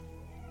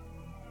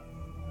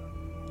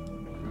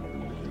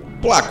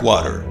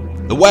Blackwater,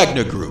 the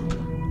Wagner Group,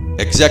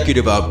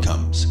 Executive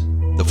Outcomes,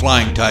 the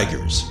Flying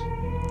Tigers,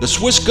 the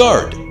Swiss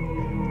Guard,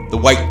 the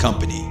White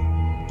Company,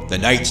 the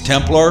Knights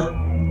Templar,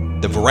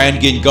 the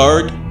Varangian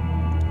Guard,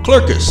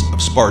 Clercus of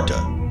Sparta,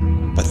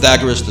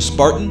 Pythagoras the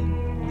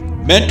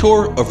Spartan,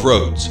 Mentor of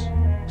Rhodes,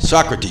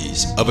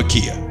 Socrates of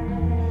Achaia.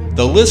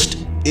 The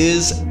list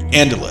is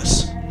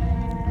endless.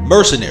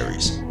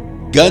 Mercenaries,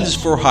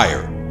 guns for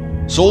hire,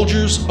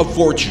 soldiers of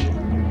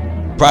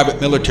fortune,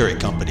 private military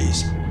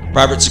companies,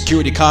 private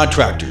security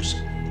contractors,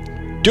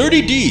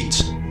 dirty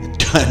deeds,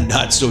 done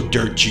not so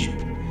dirt cheap.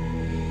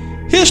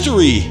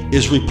 History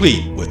is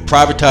replete with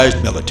privatized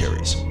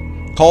militaries.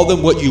 Call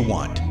them what you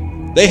want.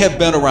 They have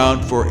been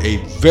around for a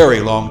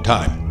very long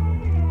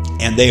time,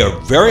 and they are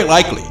very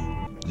likely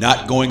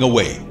not going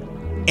away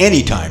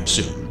anytime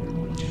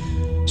soon.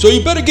 So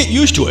you better get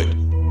used to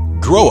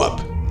it, grow up,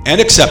 and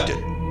accept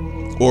it,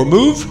 or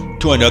move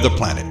to another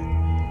planet.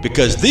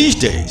 Because these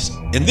days,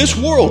 in this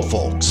world,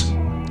 folks,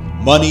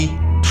 money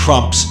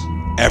trumps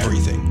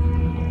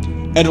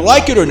everything. And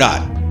like it or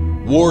not,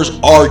 wars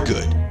are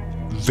good,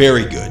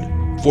 very good,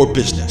 for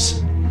business.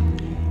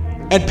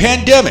 And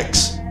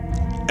pandemics,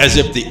 as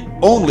if the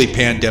only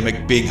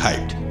pandemic being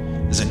hyped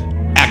is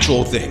an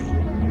actual thing.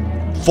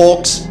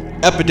 Folks,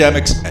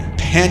 epidemics and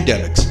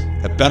pandemics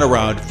have been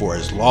around for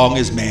as long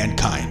as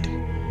mankind.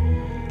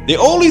 The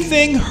only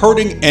thing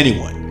hurting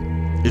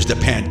anyone is the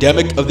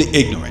pandemic of the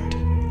ignorant,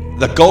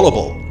 the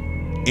gullible,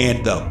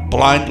 and the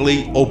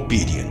blindly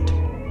obedient.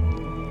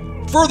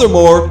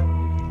 Furthermore,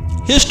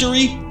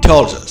 history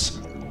tells us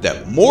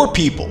that more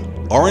people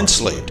are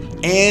enslaved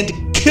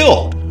and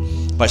killed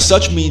by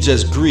such means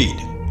as greed,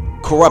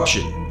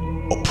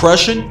 corruption,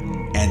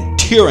 oppression, and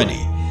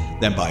tyranny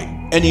than by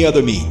any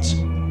other means.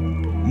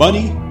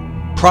 Money,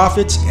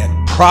 profits,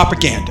 and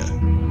propaganda.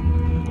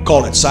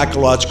 Call it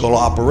psychological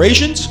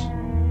operations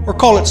or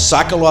call it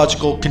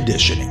psychological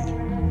conditioning.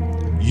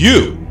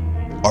 You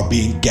are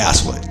being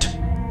gaslit.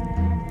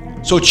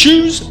 So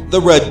choose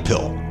the red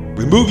pill,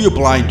 remove your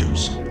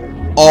blinders,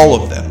 all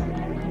of them,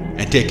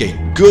 and take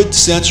a good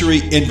sensory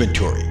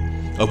inventory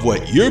of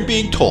what you're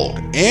being told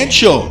and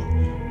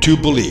shown to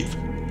believe.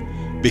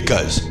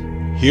 Because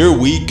here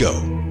we go.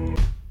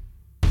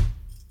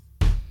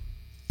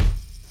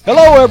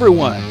 Hello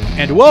everyone,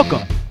 and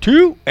welcome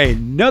to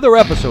another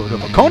episode of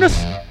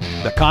Aconus,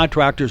 the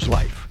Contractor's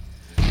Life.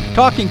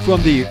 Talking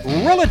from the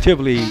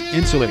relatively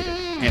insulated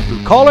and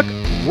bucolic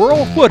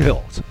rural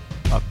foothills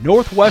of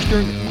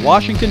northwestern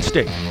Washington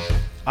State,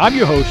 I'm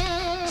your host,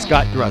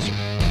 Scott Dresser.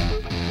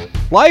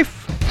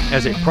 Life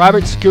as a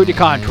private security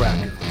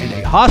contractor in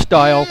a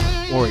hostile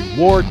or a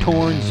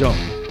war-torn zone,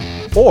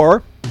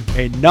 or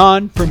a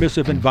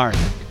non-permissive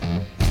environment.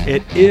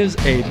 It is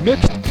a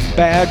mixed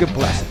bag of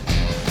blessings.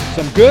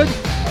 Some good,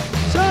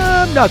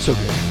 some not so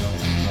good.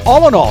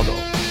 All in all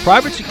though,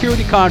 private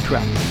security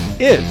contracting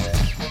is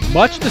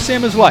much the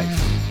same as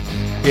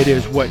life. It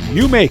is what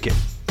you make it.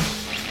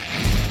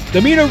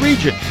 The MENA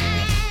region,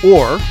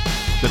 or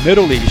the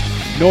Middle East,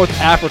 North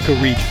Africa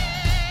region.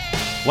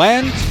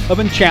 Lands of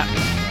enchantment,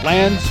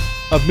 lands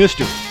of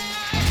mystery,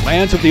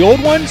 lands of the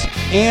old ones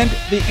and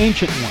the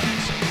ancient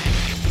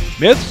ones.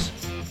 Myths,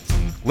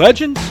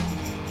 legends,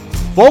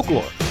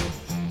 folklore.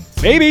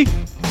 Maybe.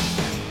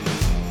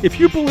 If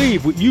you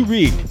believe what you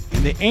read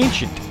in the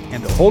ancient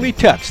and the holy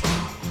texts,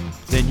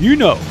 then you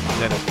know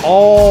that it's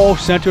all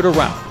centered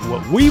around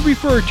what we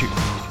refer to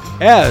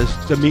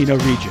as the MENA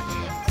region,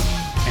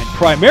 and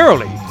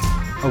primarily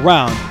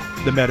around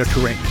the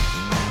Mediterranean.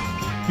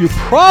 You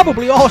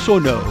probably also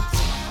know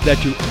that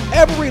to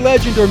every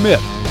legend or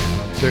myth,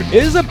 there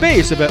is a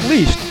base of at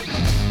least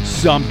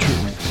some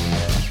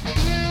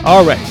truth.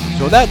 Alright,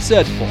 so that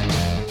said,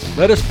 folks,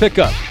 let us pick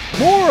up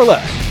more or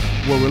less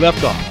where we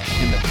left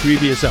off in the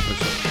previous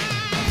episode.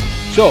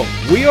 So,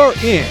 we are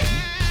in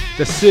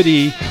the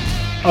city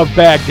of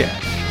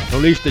Baghdad,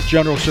 at least the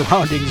general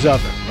surroundings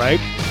of it, right?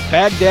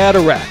 Baghdad,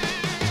 Iraq.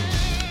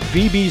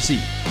 VBC,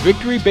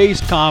 Victory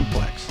Base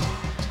Complex.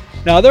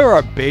 Now, there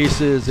are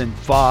bases and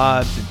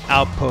FOBs and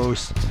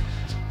outposts,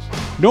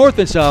 north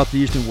and south,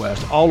 east and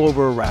west, all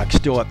over Iraq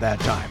still at that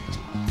time.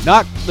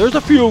 There's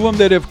a few of them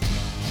that have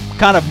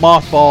kind of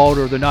mothballed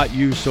or they're not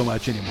used so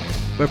much anymore.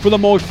 But for the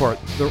most part,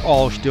 they're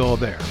all still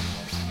there.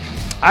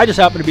 I just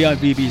happen to be on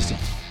VBC.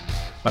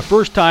 My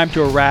first time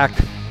to Iraq,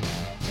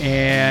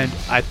 and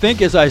I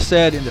think, as I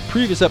said in the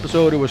previous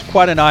episode, it was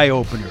quite an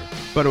eye-opener,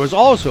 but it was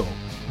also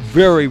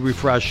very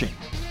refreshing.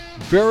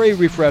 Very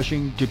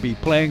refreshing to be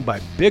playing by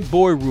big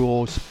boy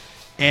rules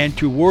and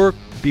to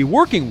be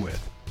working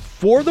with,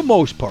 for the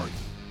most part,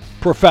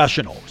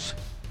 professionals.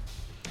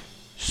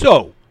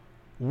 So,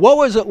 what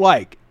was it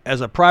like as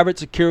a private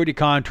security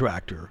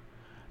contractor,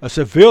 a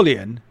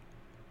civilian,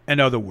 in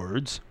other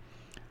words,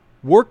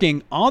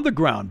 working on the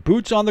ground,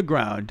 boots on the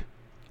ground,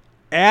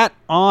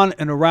 on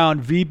and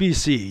around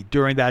VBC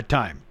during that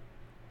time?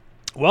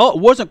 Well, it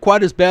wasn't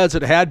quite as bad as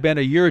it had been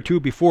a year or two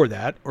before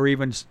that, or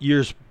even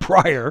years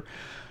prior.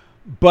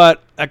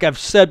 But like I've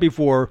said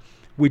before,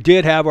 we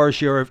did have our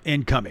share of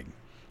incoming.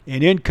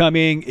 And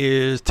incoming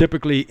is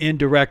typically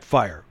indirect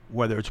fire,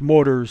 whether it's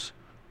mortars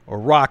or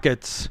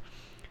rockets.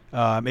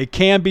 It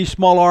can be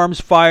small arms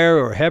fire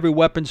or heavy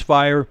weapons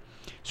fire.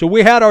 So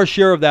we had our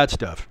share of that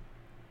stuff.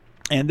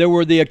 And there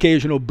were the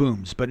occasional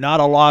booms, but not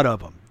a lot of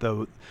them.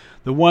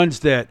 The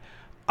ones that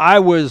I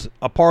was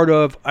a part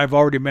of, I've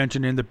already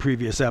mentioned in the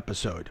previous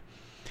episode.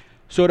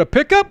 So to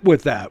pick up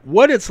with that,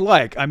 what it's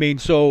like, I mean,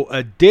 so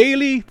a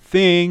daily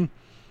thing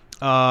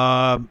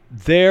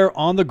there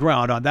on the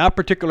ground on that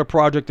particular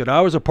project that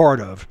I was a part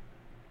of,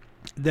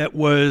 that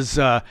was,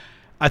 I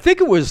think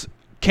it was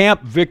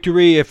Camp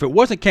Victory. If it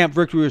wasn't Camp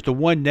Victory, it was the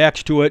one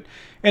next to it.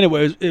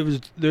 Anyway,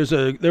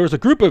 there was a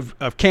group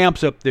of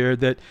camps up there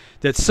that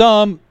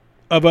some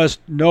of us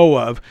know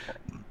of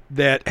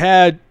that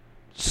had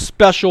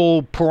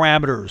special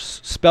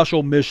parameters,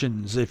 special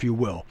missions, if you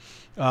will.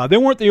 They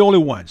weren't the only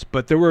ones,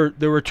 but there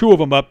were two of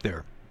them up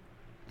there.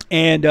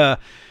 And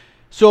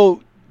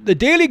so the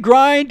daily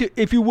grind,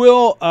 if you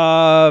will,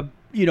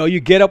 you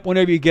get up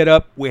whenever you get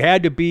up. We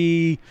had to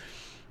be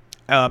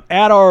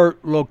at our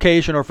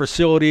location or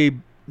facility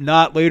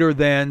not later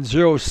than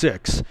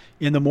 06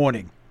 in the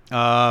morning,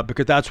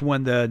 because that's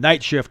when the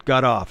night shift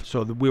got off.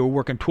 So we were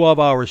working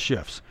 12-hour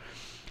shifts.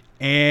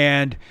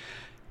 And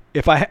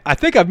if I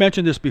think I've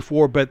mentioned this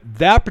before, but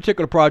that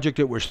particular project,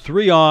 it was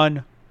 3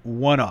 on,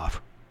 1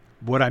 off.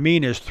 What I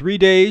mean is 3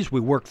 days, we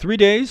worked 3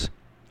 days,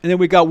 and then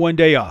we got 1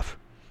 day off.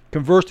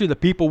 Conversely, the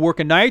people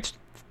working nights,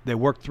 they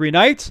work 3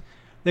 nights,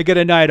 they get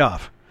a night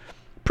off.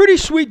 Pretty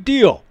sweet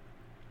deal.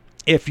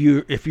 If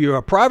you're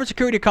a private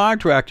security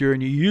contractor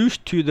and you're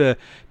used to the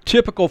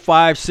typical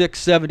 5, 6,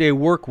 7 day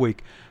work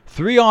week,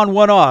 3 on,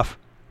 1 off,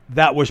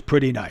 that was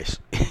pretty nice.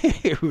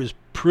 It was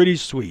pretty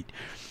sweet.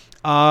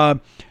 So,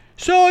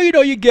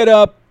 you get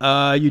up,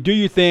 you do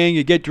your thing,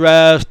 you get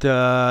dressed,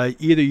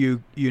 either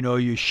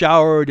you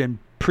showered and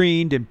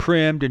preened and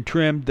primed and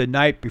trimmed the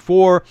night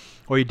before,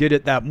 or you did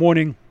it that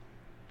morning.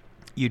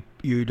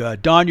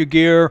 You'd don your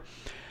gear,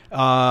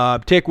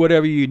 take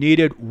whatever you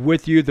needed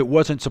with you that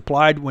wasn't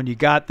supplied when you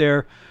got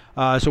there.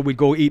 So we'd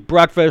go eat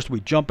breakfast,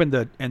 we'd jump in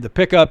the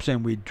pickups,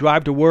 and we'd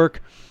drive to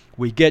work.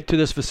 We'd get to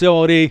this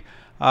facility,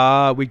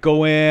 we'd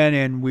go in,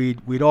 and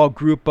we'd all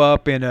group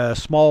up in a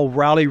small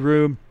rally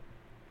room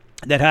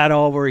that had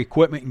all of our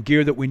equipment and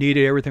gear that we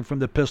needed, everything from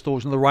the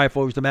pistols and the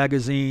rifles, the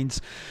magazines,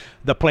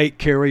 the plate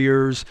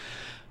carriers,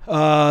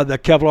 the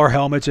Kevlar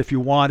helmets if you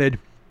wanted,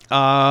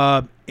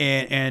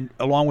 and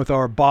along with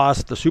our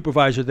boss, the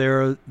supervisor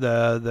there,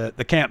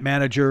 the camp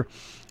manager,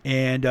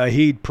 and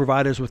he'd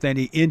provide us with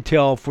any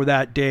intel for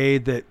that day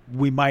that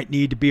we might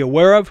need to be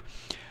aware of.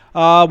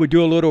 We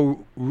do a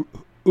little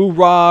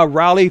hoorah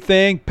rally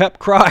thing, pep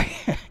cry,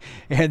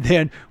 and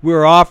then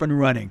we're off and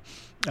running.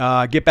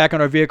 Get back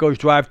on our vehicles,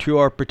 drive to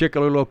our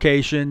particular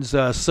locations.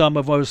 Some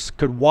of us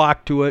could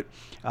walk to it.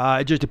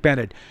 It just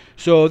depended.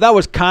 So that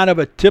was kind of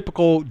a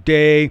typical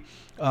day,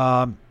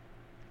 whether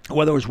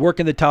it was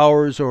working the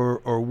towers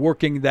or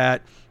working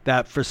that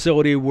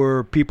facility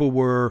where people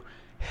were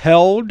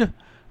held,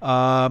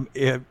 I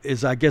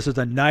guess is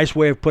a nice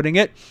way of putting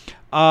it,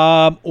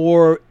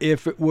 or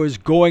if it was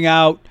going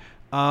out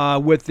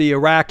with the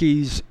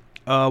Iraqis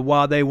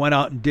while they went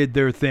out and did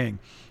their thing.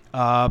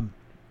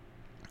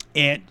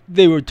 And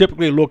they were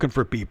typically looking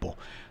for people,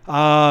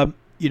 and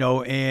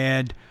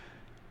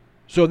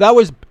so that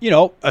was,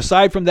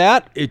 aside from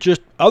that, it's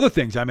just other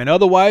things. I mean,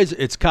 otherwise,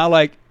 it's kind of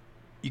like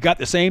you got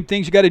the same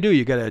things you got to do.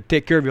 You got to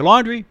take care of your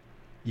laundry.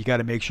 You got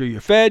to make sure you're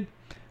fed.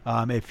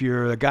 If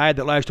you're a guy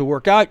that likes to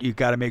work out, you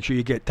got to make sure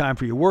you get time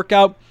for your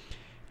workout.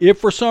 If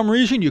for some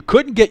reason you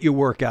couldn't get your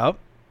workout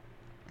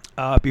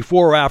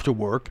before or after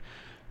work,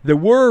 there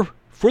were,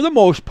 for the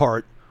most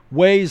part,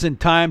 ways and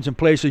times and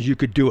places you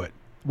could do it,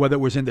 whether it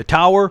was in the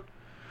tower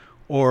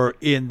or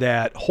in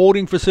that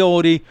holding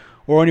facility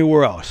or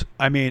anywhere else.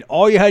 I mean,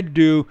 all you had to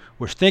do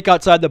was think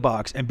outside the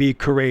box and be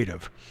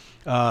creative.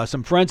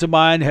 Some friends of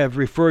mine have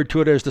referred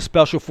to it as the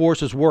Special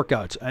Forces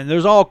workouts, and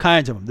there's all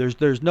kinds of them.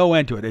 There's no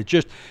end to it.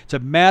 It's a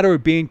matter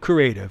of being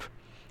creative,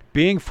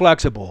 being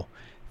flexible,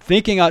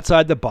 thinking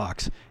outside the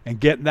box, and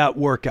getting that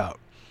workout.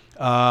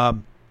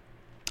 And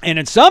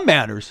in some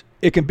manners,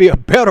 it can be a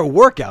better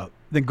workout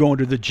than going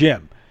to the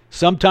gym.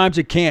 Sometimes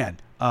it can.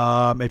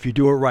 If you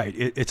do it right.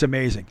 It's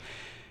amazing.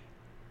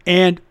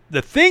 And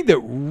the thing that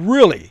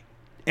really,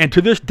 and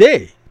to this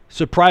day,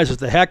 surprises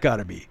the heck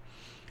out of me,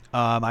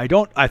 I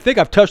think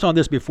I've touched on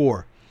this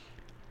before.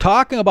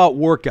 Talking about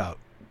workout,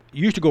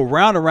 you used to go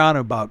round and round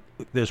about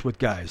this with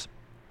guys,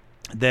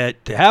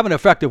 that to have an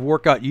effective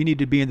workout, you need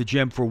to be in the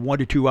gym for 1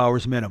 to 2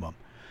 hours minimum.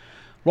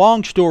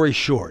 Long story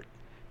short,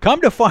 come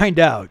to find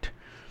out,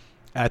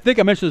 I think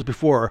I mentioned this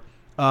before,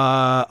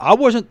 I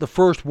wasn't the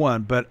first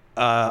one, but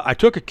I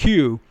took a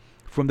cue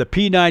from the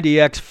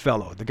P90X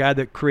fellow, the guy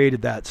that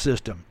created that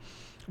system,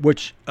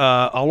 which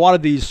a lot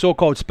of these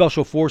so-called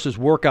Special Forces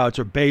workouts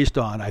are based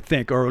on, I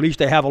think, or at least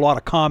they have a lot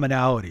of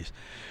commonalities.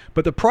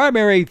 But the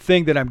primary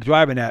thing that I'm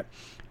driving at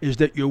is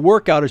that your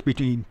workout is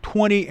between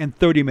 20 and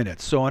 30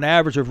 minutes, so an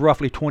average of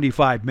roughly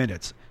 25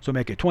 minutes. So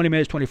make it 20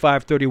 minutes,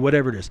 25, 30,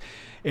 whatever it is.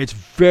 It's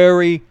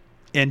very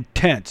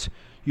intense.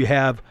 You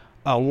have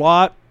a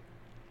lot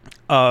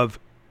of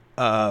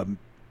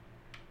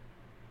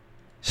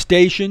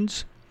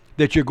stations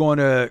that you're going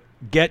to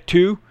get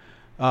to,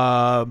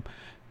 and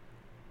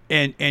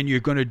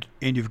you've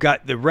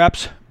got the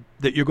reps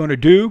that you're going to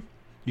do.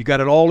 You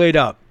got it all laid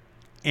out.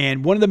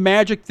 And one of the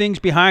magic things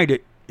behind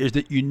it is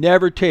that you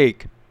never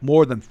take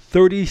more than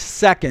 30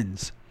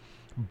 seconds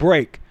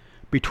break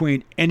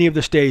between any of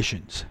the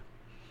stations.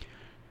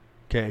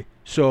 Okay,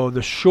 so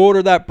the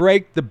shorter that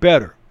break, the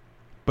better.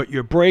 But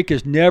your break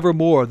is never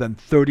more than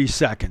 30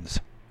 seconds.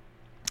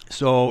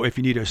 So if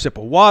you need a sip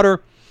of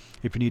water,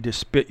 if you need to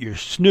spit your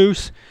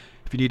snooze,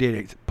 if you need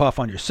a puff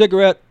on your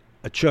cigarette,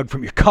 a chug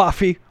from your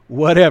coffee,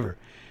 whatever.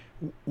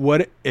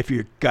 If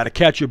you got to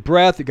catch your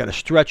breath, you got to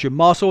stretch your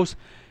muscles,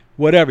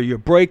 whatever. Your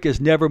break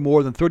is never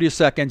more than 30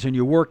 seconds, and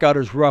your workout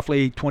is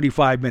roughly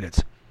 25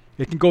 minutes.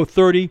 It can go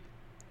 30,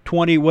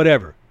 20,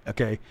 whatever.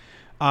 Okay,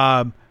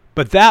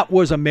 but that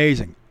was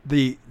amazing.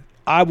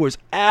 I was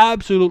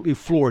absolutely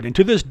floored, and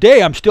to this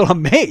day, I'm still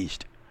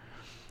amazed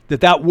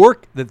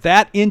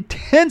that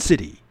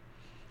intensity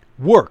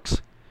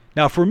works.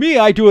 Now, for me,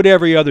 I do it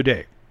every other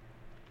day,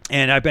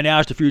 and I've been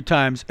asked a few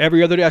times,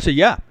 every other day. I say,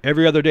 yeah,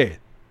 every other day.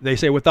 They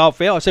say without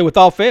fail. I say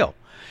without fail.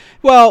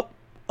 Well,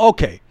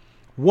 okay,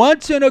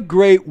 once in a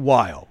great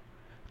while,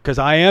 because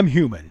I am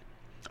human,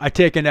 I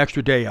take an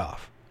extra day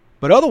off,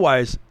 but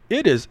otherwise,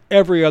 it is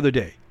every other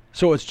day.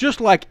 So it's just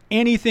like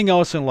anything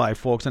else in life,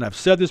 folks, and I've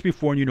said this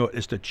before, and you know it.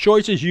 It's the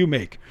choices you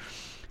make.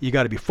 You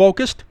got to be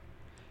focused,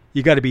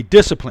 you got to be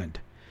disciplined,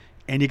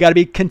 and you got to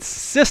be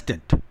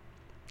consistent.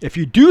 If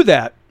you do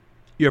that,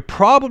 you're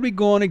probably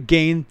going to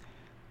gain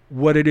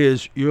what it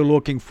is you're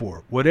looking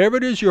for. Whatever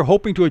it is you're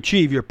hoping to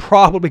achieve, you're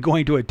probably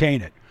going to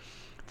attain it.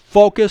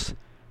 Focus,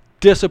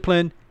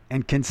 discipline,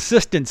 and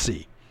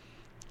consistency.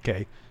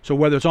 Okay, so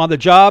whether it's on the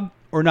job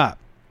or not.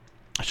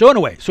 So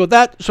anyway, so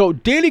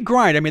daily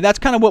grind, I mean, that's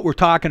kind of what we're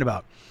talking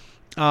about.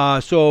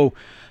 So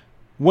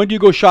when do you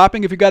go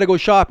shopping? If you got to go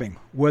shopping,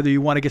 whether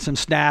you want to get some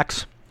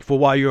snacks for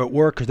while you're at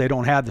work because they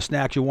don't have the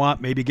snacks you want,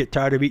 maybe get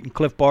tired of eating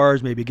Cliff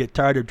Bars, maybe get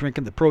tired of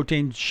drinking the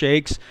protein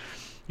shakes,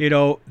 you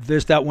know,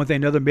 this, that, one thing,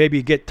 another. Maybe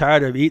you get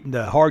tired of eating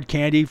the hard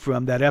candy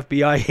from that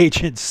FBI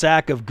agent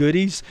sack of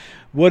goodies,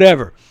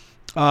 whatever.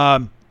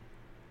 So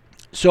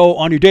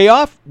on your day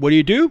off, what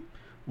do?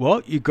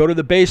 Well, you go to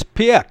the base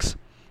PX.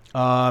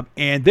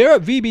 And there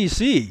at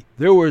VBC,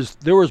 there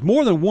was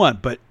more than one,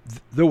 but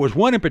there was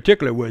one in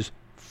particular was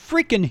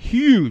freaking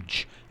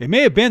huge. It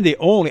may have been the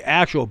only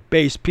actual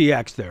base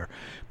PX there,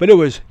 but it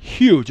was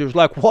huge. It was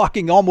like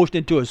walking almost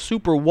into a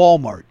super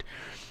Walmart.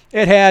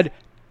 It had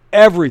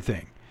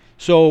everything.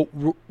 So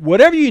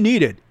whatever you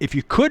needed, if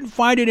you couldn't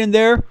find it in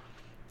there,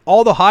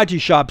 all the Haji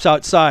shops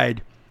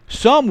outside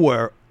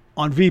somewhere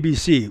on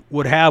VBC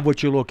would have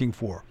what you're looking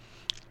for.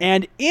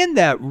 And in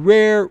that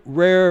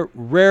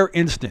rare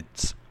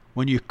instance,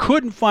 when you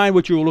couldn't find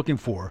what you were looking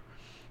for,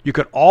 you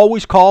could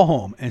always call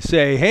home and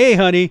say, hey,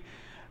 honey,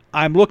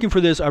 I'm looking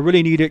for this. I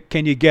really need it.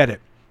 Can you get it?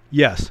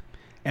 Yes.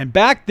 And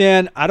back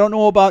then, I don't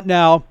know about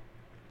now,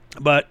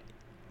 but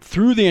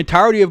through the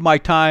entirety of my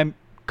time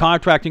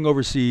contracting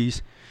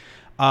overseas,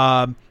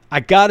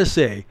 I got to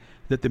say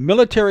that the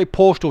military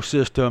postal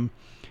system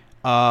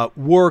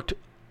worked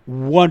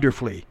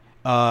wonderfully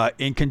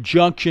in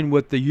conjunction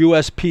with the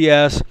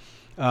USPS.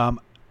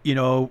 You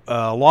know,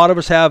 a lot of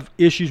us have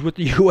issues with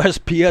the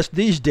USPS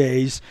these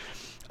days,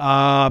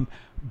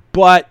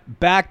 but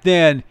back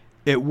then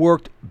it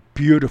worked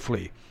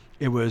beautifully.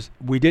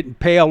 We didn't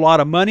pay a lot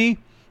of money.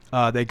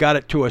 They got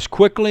it to us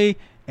quickly,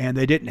 and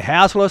they didn't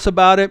hassle us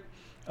about it.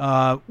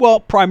 Well,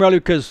 primarily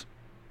because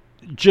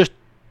just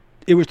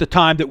it was the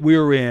time that we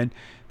were in.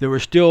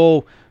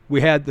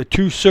 We had the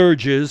two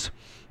surges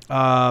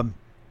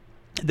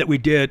that we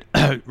did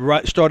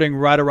starting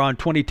right around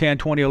 2010,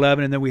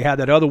 2011, and then we had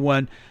that other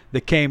one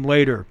that came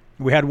later.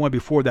 We had one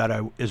before that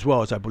as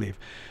well, as I believe.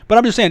 But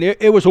I'm just saying,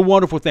 it was a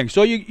wonderful thing.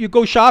 So you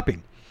go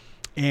shopping,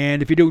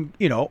 and if you do,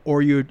 you know,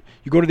 or you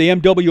go to the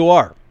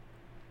MWR,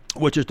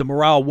 which is the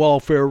Morale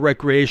Welfare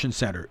Recreation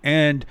Center.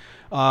 And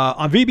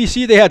on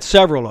VBC, they had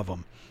several of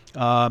them.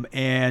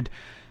 And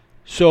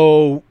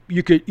so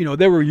you could, you know,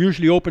 they were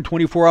usually open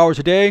 24 hours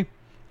a day.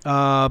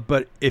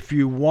 But if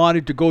you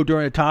wanted to go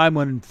during a time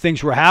when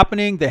things were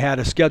happening, they had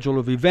a schedule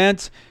of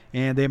events,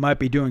 and they might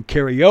be doing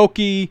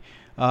karaoke,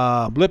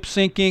 lip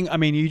syncing. I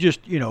mean, you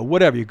just, you know,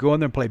 whatever. You go in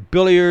there and play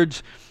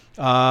billiards.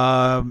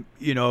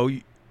 You know,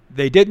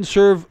 they didn't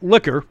serve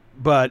liquor,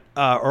 but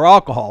or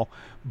alcohol,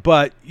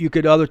 but you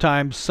could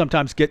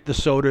sometimes get the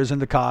sodas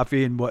and the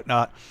coffee and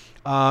whatnot.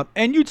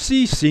 And you'd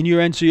see senior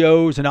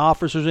NCOs and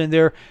officers in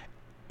there.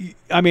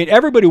 I mean,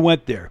 everybody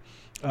went there.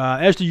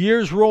 As the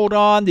years rolled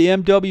on, the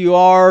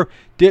MWR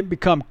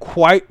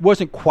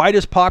wasn't quite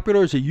as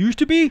popular as it used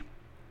to be.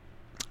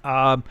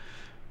 But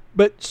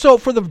so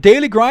for the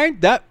daily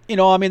grind, that, you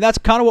know, I mean, that's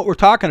kind of what we're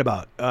talking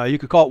about. You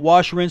could call it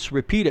wash, rinse,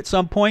 repeat at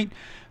some point.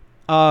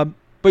 But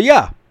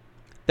yeah,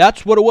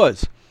 that's what it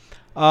was.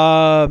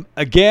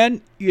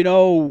 Again, you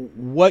know,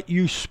 what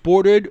you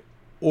sported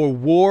or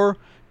wore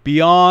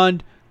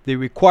beyond the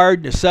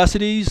required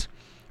necessities,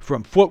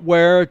 from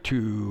footwear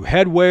to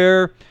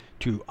headwear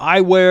to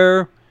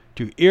eyewear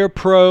to Ear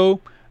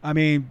Pro. I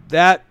mean,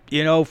 that,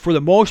 for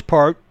the most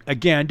part,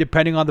 again,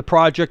 depending on the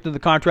project and the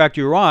contract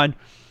you're on,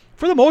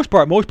 for the most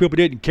part, most people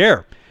didn't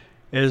care.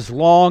 As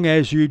long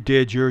as you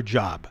did your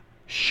job.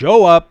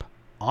 Show up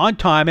on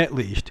time at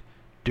least,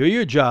 do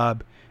your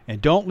job,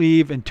 and don't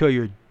leave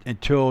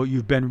until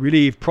you've been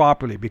relieved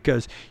properly,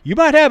 because you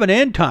might have an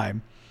end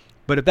time,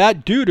 but if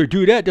that dude or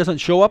dudette doesn't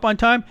show up on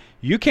time,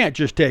 you can't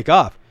just take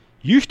off.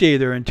 You stay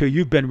there until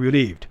you've been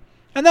relieved.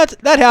 And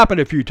that happened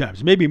a few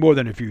times, maybe more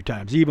than a few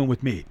times, even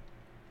with me.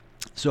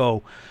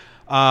 So,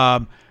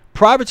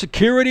 private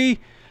security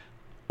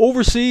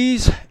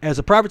overseas as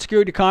a private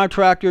security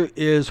contractor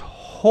is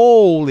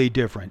wholly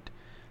different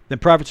than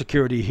private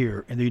security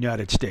here in the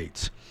United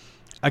States.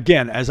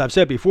 Again, as I've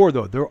said before,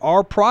 though, there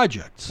are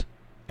projects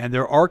and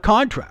there are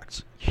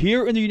contracts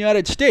here in the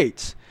United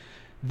States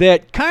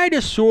that kind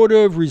of sort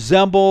of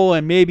resemble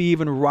and maybe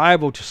even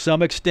rival to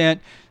some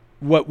extent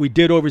what we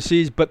did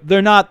overseas, but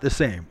they're not the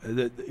same.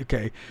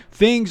 Okay,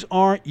 things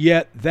aren't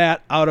yet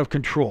that out of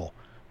control.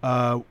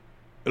 It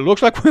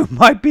looks like we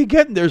might be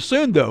getting there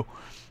soon, though.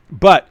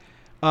 But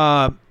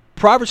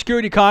private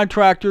security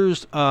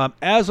contractors,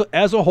 as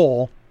a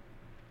whole,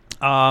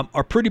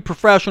 are pretty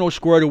professional,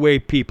 squared away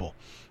people.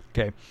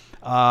 Okay,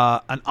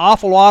 an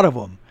awful lot of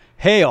them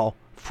hail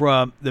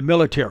from the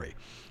military,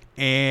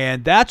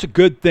 and that's a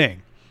good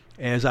thing.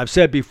 As I've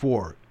said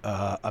before,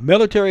 a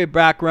military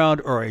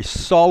background or a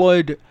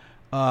solid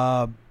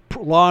law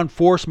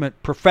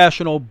enforcement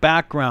professional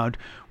background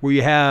where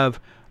you have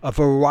a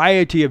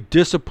variety of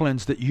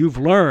disciplines that you've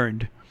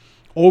learned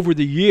over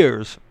the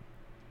years,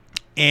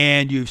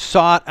 and you've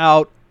sought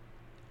out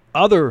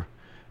other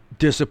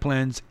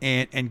disciplines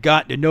and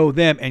gotten to know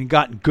them and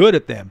gotten good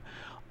at them.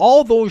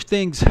 All those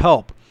things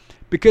help,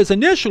 because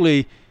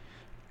initially,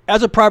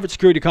 as a private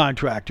security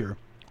contractor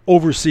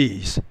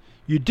overseas,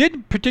 you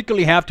didn't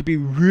particularly have to be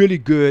really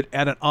good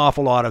at an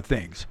awful lot of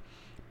things.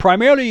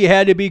 Primarily, you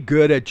had to be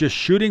good at just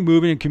shooting,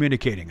 moving, and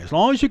communicating. As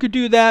long as you could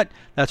do that,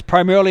 that's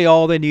primarily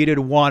all they needed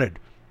and wanted.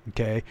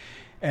 Okay,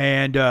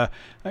 and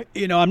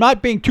I'm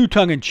not being too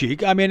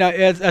tongue-in-cheek. I mean,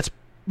 that's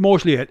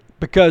mostly it,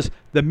 because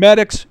the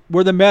medics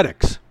were the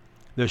medics,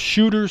 the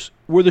shooters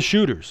were the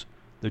shooters,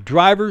 the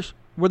drivers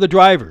were the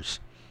drivers.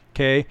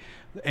 Okay,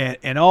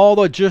 and all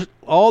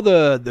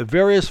the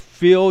various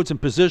fields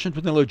and positions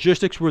within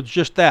logistics were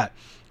just that.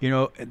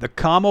 The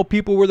commo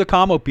people were the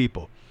commo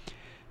people.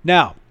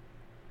 Now,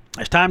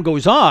 as time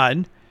goes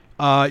on,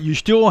 you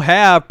still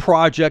have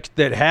projects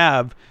that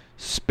have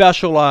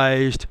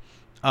specialized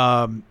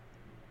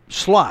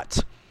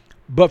slots.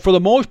 But for the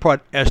most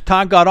part, as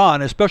time got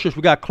on, especially as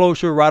we got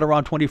closer right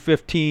around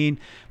 2015,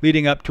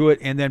 leading up to it,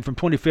 and then from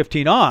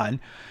 2015 on,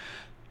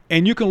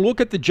 and you can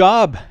look at the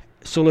job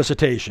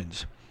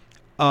solicitations.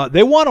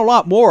 They want a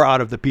lot more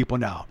out of the people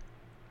now.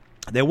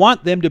 They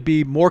want them to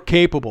be more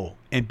capable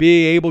and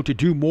be able to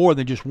do more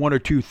than just one or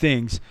two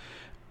things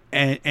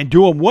and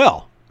do them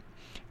well.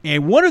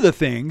 And one of the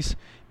things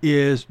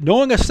is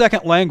knowing a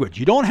second language.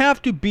 You don't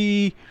have to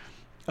be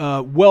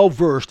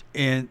well-versed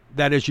in,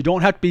 that is, you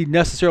don't have to be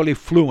necessarily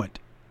fluent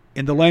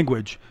in the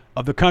language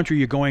of the country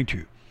you're going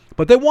to.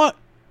 But they would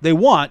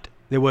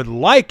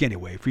like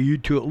anyway, for you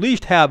to at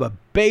least have a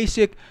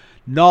basic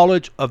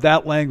knowledge of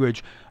that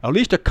language, at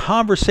least a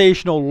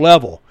conversational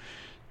level.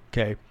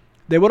 Okay.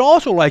 They would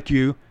also like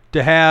you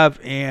to have,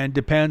 and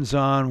depends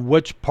on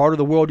which part of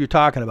the world you're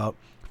talking about,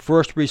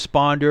 first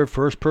responder,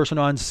 first person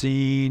on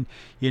scene,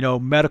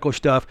 medical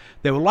stuff.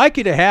 They would like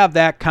you to have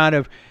that kind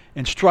of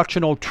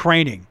instructional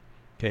training.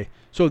 Okay.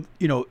 So,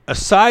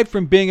 aside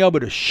from being able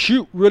to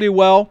shoot really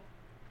well,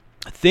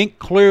 think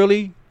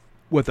clearly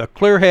with a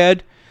clear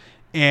head,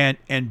 and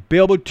be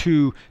able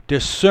to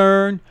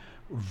discern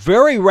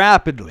very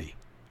rapidly,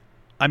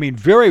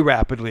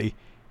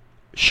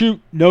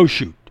 shoot, no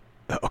shoot.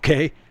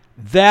 Okay.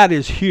 That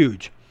is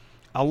huge.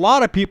 A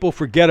lot of people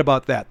forget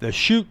about that, the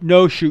shoot,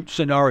 no shoot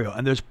scenario.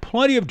 And there's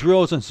plenty of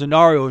drills and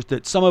scenarios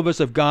that some of us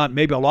have gone,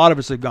 maybe a lot of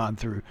us have gone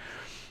through.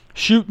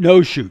 Shoot,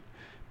 no shoot.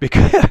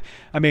 Because,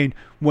 when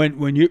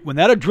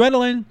that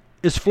adrenaline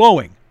is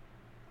flowing,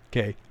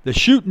 okay, the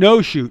shoot,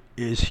 no shoot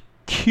is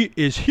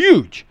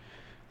huge.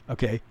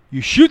 Okay, you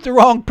shoot the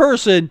wrong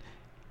person,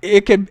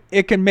 it can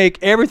make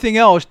everything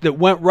else that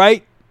went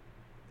right,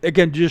 it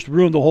can just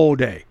ruin the whole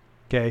day.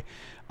 Okay,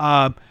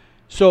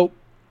 so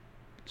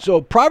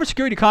private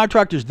security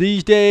contractors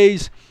these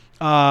days,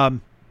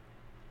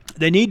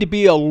 they need to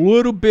be a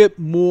little bit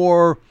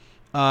more,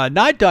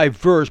 not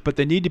diverse, but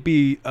they need to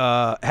be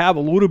have a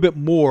little bit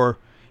more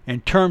in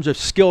terms of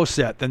skill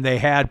set than they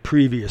had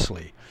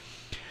previously.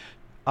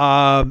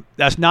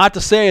 That's not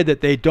to say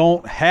that they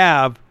don't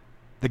have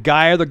the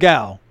guy or the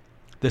gal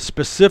that's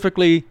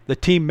specifically the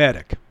team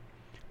medic,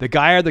 the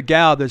guy or the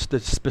gal that's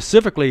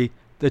specifically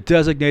the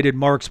designated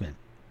marksman.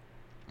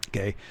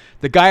 Okay,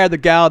 the guy or the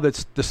gal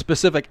that's the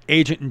specific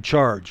agent in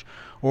charge,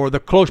 or the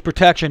close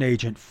protection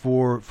agent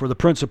for the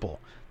principal.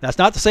 That's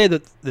not to say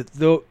that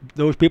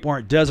those people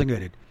aren't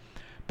designated,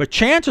 but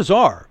chances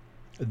are,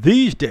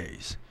 these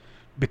days,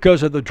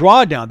 because of the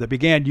drawdown that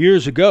began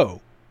years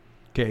ago,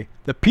 okay,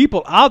 the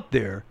people out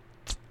there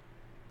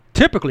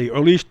typically, or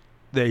at least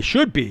they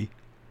should be,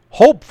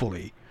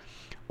 hopefully,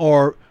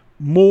 are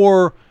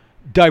more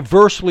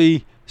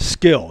diversely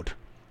skilled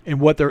in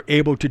what they're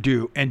able to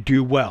do and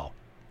do well.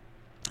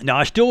 Now,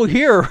 I still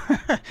hear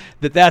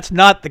that that's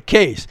not the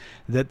case,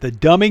 that the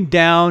dumbing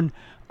down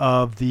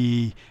of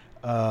the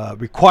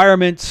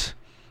requirements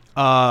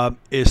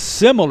is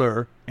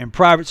similar in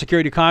private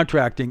security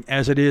contracting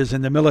as it is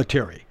in the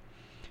military.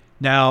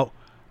 Now,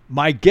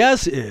 my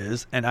guess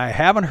is, and I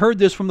haven't heard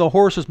this from the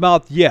horse's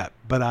mouth yet,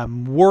 but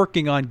I'm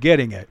working on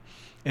getting it,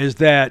 is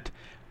that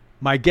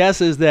my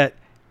guess is that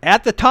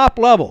at the top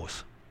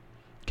levels,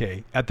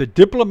 okay, at the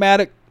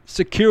diplomatic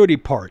security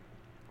part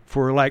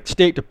for like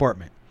State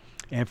Department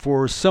and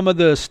for some of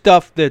the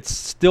stuff that's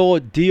still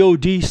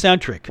DOD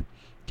centric,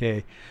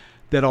 okay,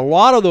 that a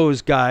lot of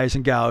those guys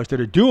and gals that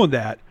are doing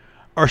that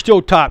are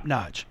still top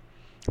notch.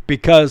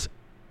 Because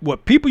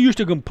what people used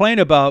to complain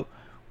about,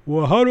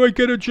 well, how do I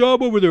get a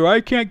job over there? I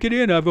can't get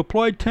in. I've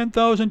applied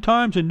 10,000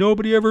 times and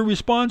nobody ever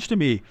responds to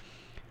me.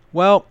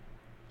 Well,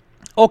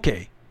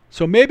 okay,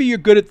 so maybe you're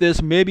good at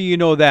this, maybe you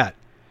know that.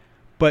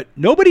 But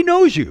nobody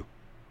knows you.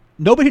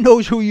 Nobody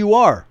knows who you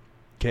are,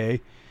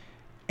 okay?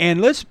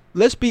 And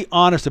let's be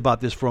honest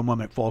about this for a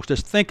moment, folks.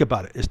 Just think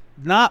about it. It's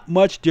not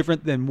much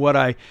different than what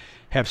I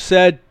have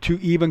said to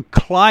even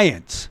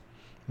clients,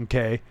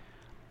 okay?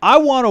 I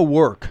want to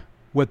work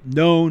with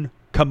known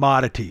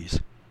commodities.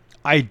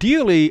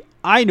 Ideally,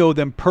 I know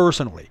them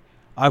personally.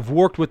 I've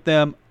worked with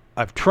them.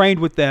 I've trained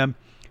with them.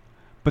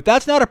 But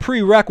that's not a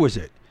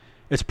prerequisite.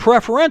 It's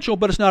preferential,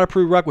 but it's not a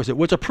prerequisite.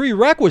 What's a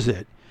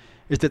prerequisite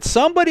is that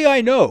somebody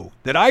I know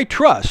that I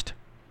trust,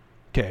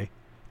 okay,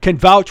 can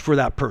vouch for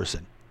that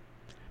person.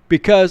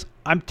 Because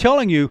I'm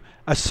telling you,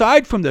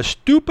 aside from the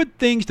stupid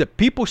things that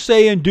people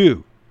say and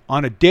do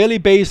on a daily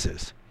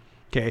basis,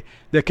 okay,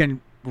 that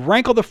can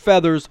rankle the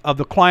feathers of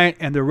the client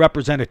and their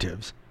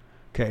representatives,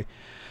 okay,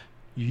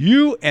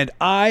 you and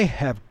I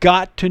have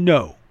got to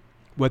know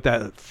with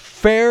a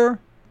fair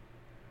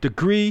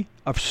degree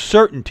of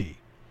certainty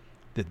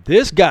that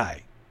this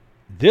guy,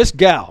 this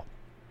gal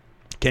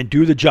can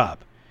do the job.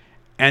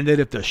 And that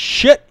if the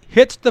shit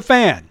hits the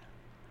fan,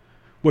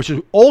 which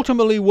is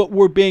ultimately what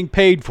we're being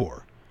paid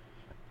for,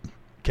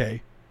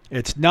 okay,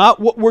 it's not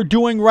what we're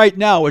doing right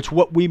now, it's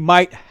what we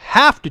might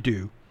have to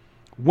do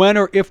when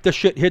or if the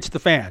shit hits the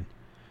fan,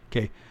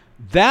 okay,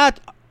 that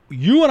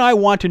you and I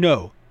want to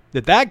know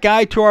that that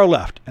guy to our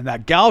left and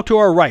that gal to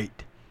our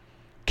right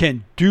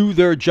can do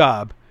their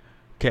job,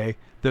 okay,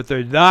 that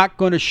they're not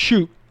going to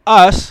shoot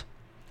us,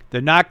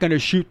 they're not going to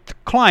shoot the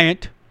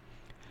client,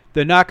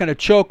 they're not going to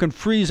choke and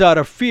freeze out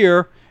of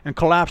fear and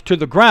collapse to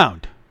the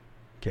ground,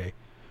 okay.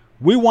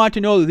 We want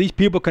to know that these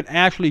people can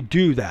actually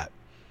do that,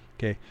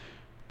 okay.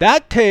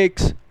 That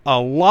takes a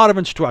lot of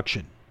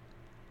instruction.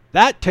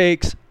 That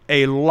takes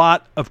a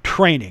lot of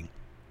training.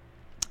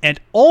 And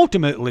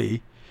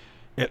ultimately,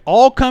 it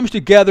all comes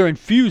together and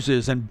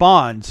fuses and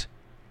bonds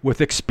with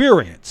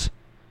experience.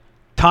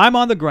 Time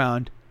on the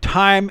ground,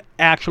 time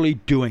actually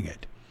doing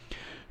it.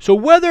 So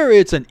whether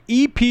it's an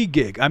EP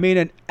gig, I mean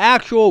an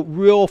actual,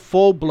 real,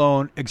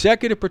 full-blown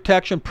executive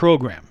protection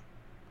program,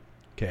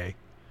 okay,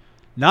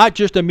 not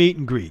just a meet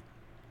and greet,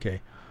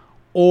 okay,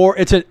 or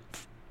it's a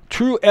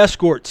true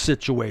escort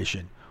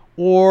situation,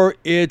 or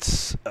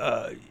it's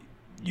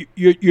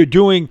you're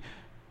doing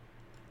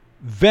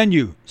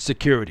venue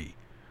security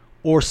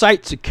or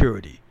site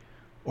security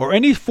or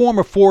any form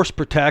of force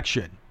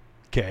protection,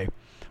 okay,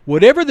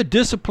 whatever the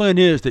discipline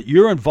is that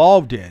you're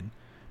involved in,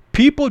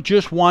 people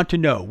just want to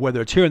know,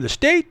 whether it's here in the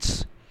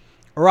States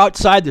or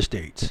outside the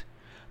States,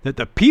 that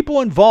the people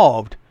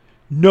involved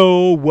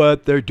know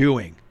what they're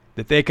doing,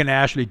 that they can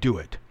actually do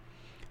it.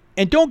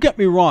 And don't get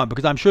me wrong,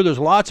 because I'm sure there's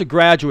lots of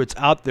graduates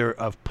out there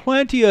of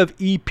plenty of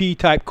EP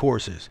type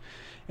courses.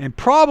 And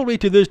probably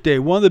to this day,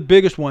 one of the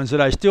biggest ones that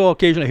I still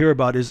occasionally hear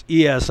about is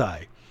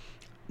ESI.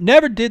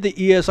 Never did the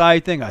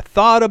ESI thing. I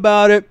thought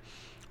about it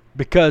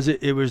because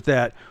it was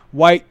that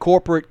white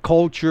corporate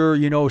culture,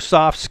 you know,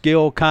 soft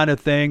skill kind of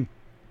thing.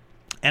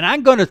 And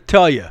I'm going to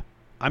tell you,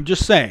 I'm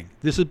just saying,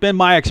 this has been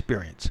my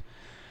experience.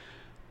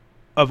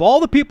 Of all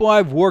the people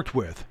I've worked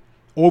with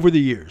over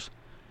the years,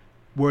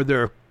 where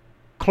their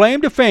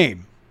claim to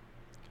fame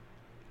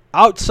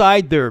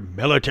outside their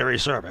military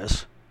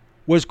service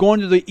was going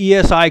to the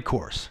ESI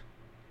course,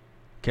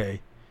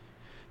 okay,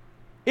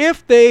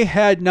 if they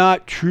had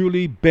not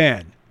truly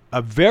been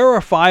a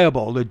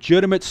verifiable,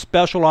 legitimate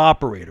special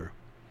operator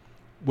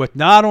with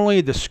not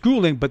only the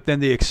schooling but then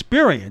the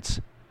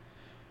experience,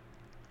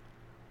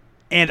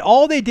 and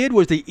all they did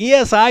was the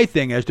ESI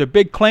thing as their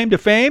big claim to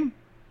fame,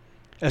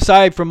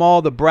 aside from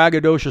all the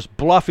braggadocious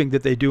bluffing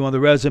that they do on the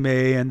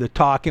resume and the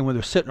talking when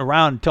they're sitting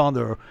around and telling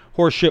their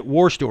horseshit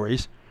war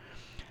stories,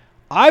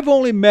 I've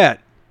only met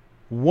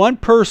one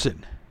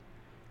person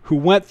who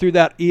went through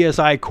that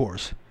ESI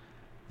course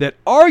that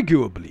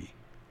arguably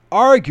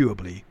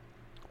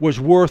was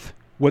worth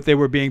what they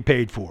were being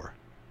paid for.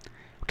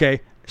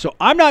 Okay, so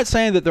I'm not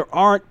saying that there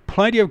aren't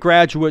plenty of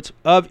graduates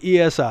of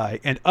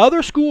ESI and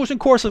other schools and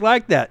courses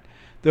like that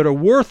are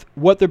worth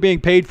what they're being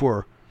paid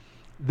for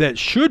that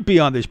should be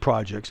on these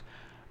projects.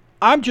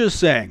 I'm just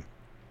saying,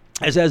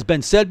 as has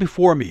been said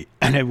before me,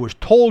 and it was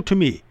told to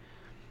me,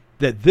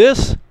 that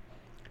this,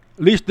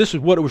 at least this is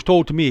what it was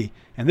told to me,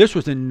 and this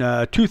was in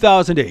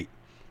 2008,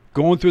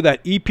 going through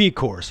that EP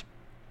course,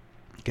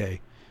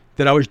 okay,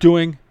 that I was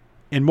doing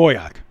in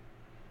Moyock.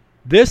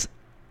 This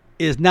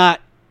is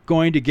not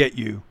going to get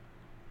you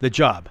the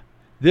job.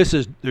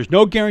 There's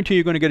no guarantee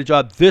you're going to get a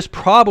job. This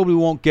probably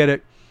won't get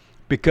it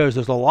because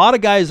there's a lot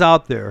of guys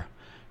out there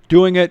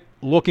doing it,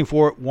 looking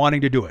for it,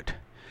 wanting to do it.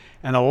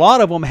 And a lot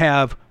of them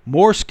have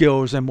more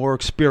skills and more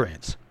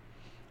experience.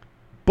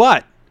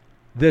 But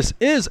this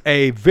is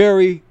a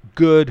very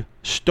good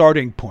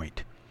starting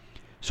point.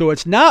 So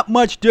it's not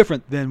much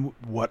different than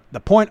what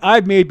the point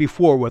I've made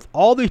before with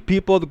all these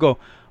people that go,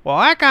 well,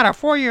 I got a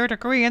 4-year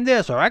degree in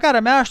this, or I got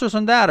a master's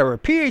in that, or a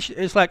PhD.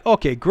 It's like,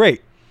 okay,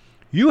 great.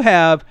 You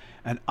have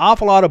an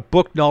awful lot of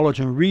book knowledge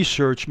and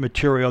research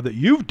material that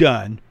you've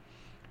done,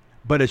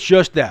 but it's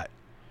just that.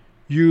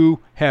 You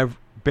have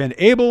been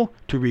able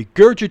to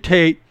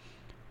regurgitate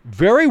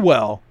very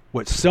well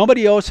what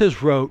somebody else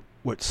has wrote,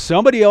 what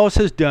somebody else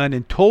has done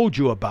and told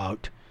you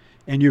about,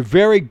 and you're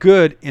very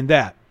good in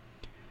that.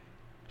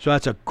 So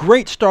that's a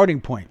great starting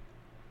point.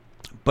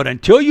 But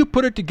until you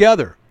put it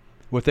together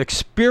with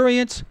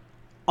experience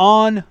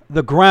on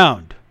the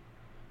ground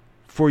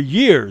for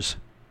years,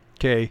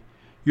 okay,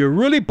 you're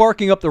really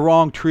barking up the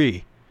wrong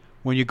tree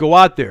when you go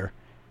out there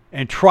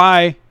and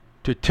try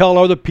to tell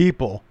other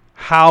people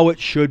how it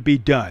should be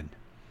done,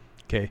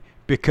 okay,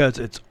 because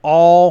it's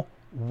all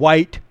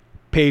white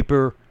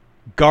paper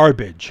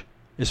garbage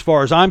as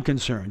far as I'm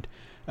concerned,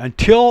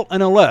 until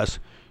and unless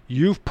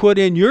you've put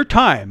in your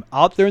time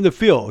out there in the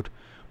field,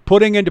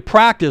 putting into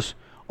practice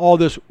all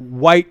this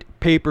white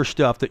paper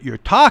stuff that you're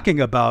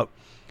talking about,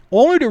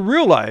 only to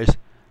realize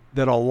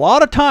that a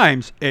lot of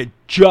times it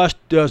just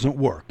doesn't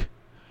work.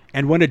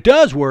 And when it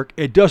does work,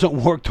 it doesn't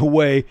work the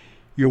way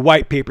your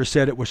white paper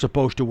said it was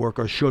supposed to work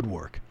or should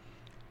work.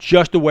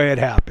 Just the way it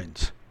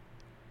happens.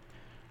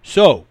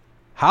 So,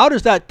 how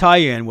does that tie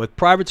in with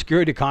private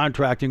security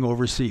contracting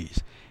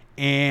overseas?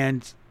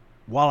 And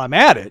while I'm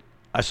at it,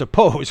 I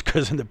suppose,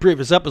 because in the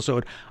previous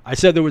episode, I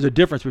said there was a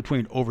difference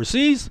between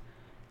overseas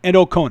and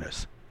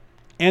OCONUS.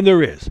 And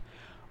there is.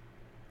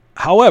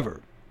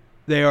 However,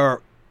 they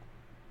are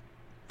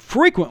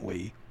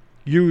frequently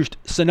used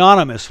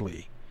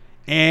synonymously.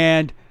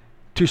 And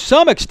to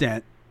some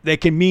extent, they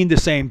can mean the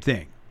same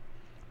thing.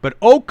 But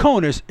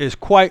OCONUS is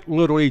quite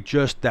literally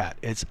just that.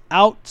 It's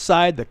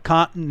outside the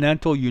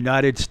continental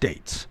United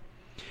States.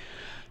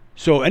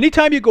 So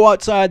anytime you go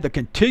outside the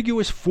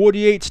contiguous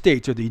 48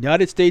 states of the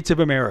United States of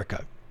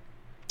America,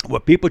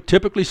 what people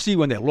typically see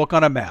when they look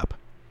on a map,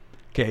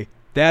 okay,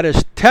 that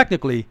is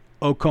technically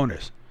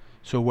OCONUS.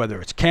 So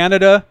whether it's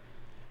Canada,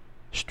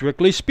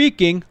 strictly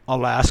speaking,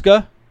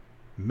 Alaska,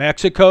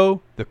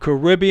 Mexico, the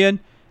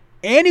Caribbean,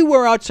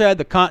 anywhere outside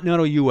the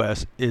continental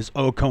U.S. is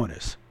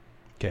OCONUS.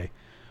 Okay.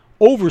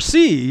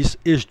 Overseas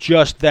is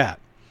just that.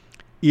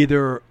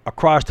 Either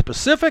across the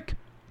Pacific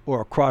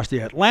or across the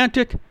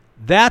Atlantic,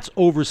 that's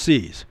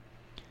overseas.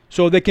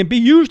 So they can be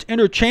used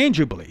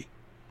interchangeably,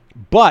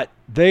 but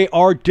they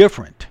are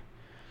different.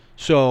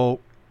 So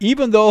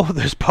even though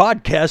this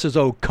podcast is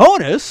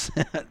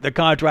OCONUS, the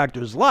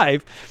contractor's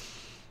life,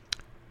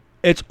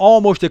 it's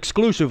almost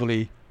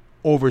exclusively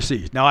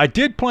overseas. Now, I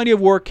did plenty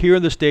of work here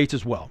in the States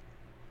as well.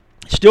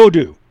 Still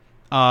do.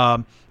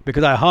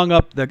 Because I hung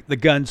up the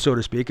gun, so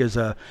to speak, as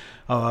a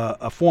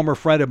former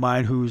friend of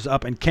mine who's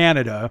up in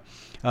Canada,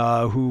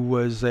 who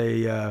was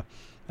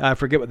I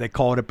forget what they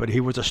called it, but he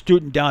was a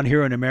student down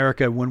here in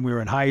America when we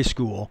were in high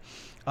school.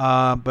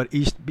 But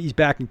he's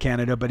back in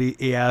Canada, but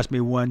he asked me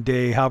one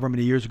day, however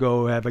many years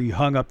ago, have you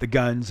hung up the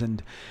guns?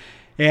 And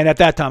at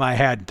that time I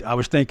hadn't. I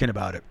was thinking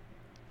about it.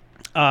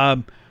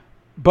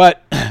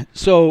 But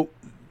so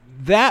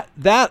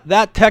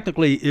that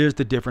technically is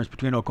the difference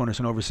between OCONUS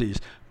and overseas.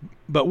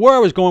 But where I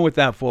was going with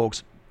that,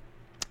 folks,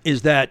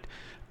 is that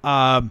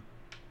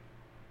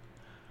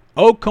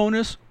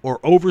OCONUS or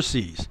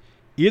overseas,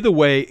 either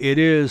way, it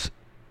is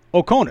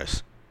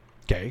OCONUS.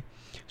 Okay,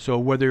 so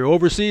whether you're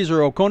overseas or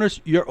OCONUS,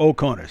 you're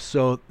OCONUS.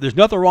 So there's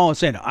nothing wrong with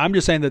saying it. I'm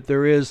just saying that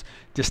there is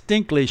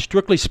distinctly,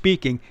 strictly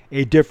speaking,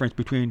 a difference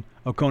between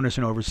OCONUS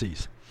and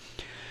overseas.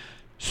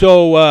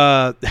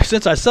 So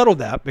since I settled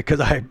that,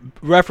 because I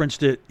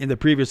referenced it in the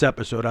previous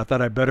episode, I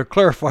thought I'd better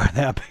clarify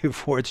that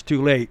before it's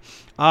too late.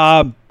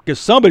 Because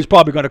somebody's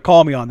probably going to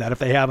call me on that if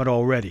they haven't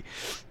already.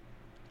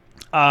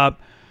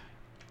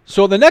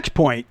 So the next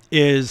point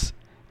is,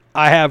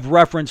 I have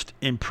referenced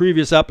in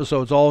previous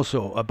episodes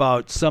also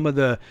about some of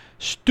the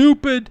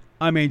stupid,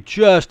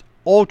 just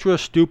ultra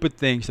stupid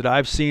things that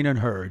I've seen and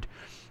heard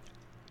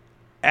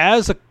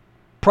as a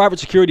private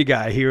security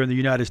guy here in the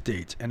United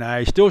States. And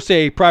I still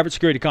say private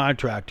security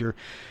contractor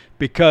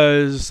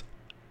because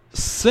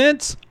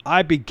since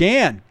I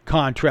began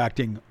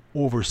contracting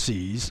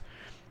overseas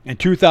in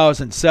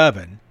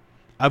 2007,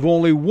 I've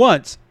only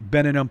once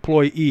been an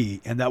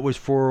employee, and that was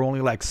for only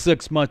like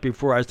 6 months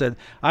before I said,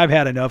 I've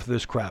had enough of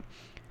this crap.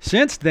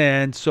 Since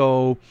then,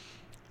 so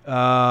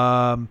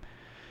I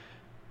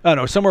don't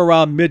know, somewhere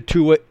around mid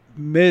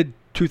mid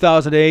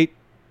 2008,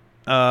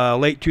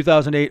 late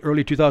 2008,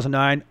 early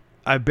 2009,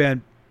 I've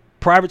been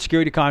private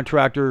security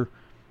contractor,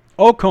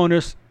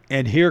 OCONUS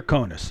and here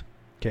CONUS.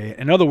 Okay.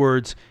 In other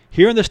words,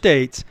 here in the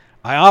States,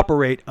 I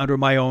operate under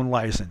my own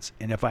license.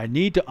 And if I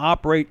need to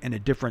operate in a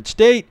different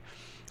state,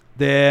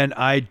 then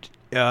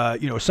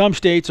some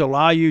states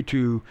allow you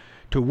to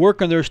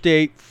work in their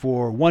state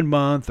for 1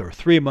 month or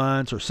 3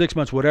 months or 6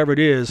 months, whatever it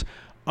is,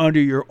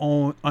 under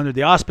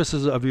the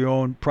auspices of your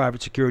own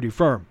private security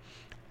firm.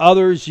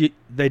 Others,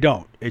 they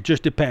don't. It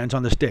just depends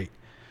on the state.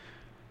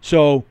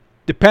 So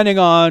depending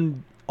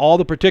on all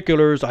the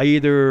particulars, I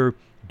either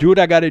do what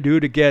I got to do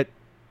to get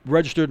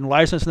registered and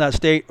licensed in that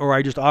state, or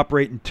I just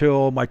operate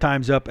until my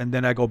time's up and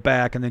then I go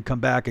back and then come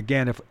back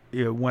again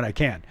when I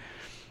can.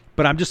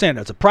 But I'm just saying,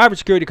 as a private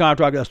security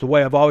contractor, that's the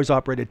way I've always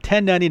operated.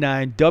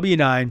 1099,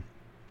 W-9.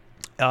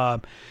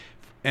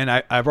 And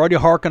I've already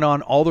hearkened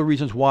on all the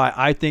reasons why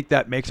I think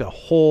that makes a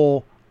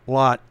whole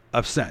lot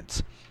of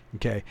sense.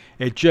 Okay.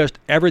 It just,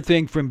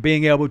 everything from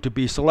being able to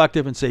be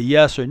selective and say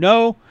yes or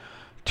no,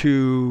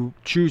 to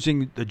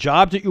choosing the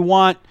jobs that you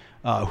want,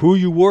 who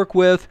you work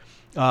with,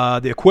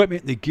 the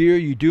equipment, the gear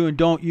you do and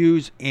don't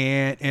use,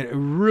 and it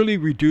really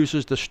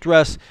reduces the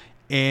stress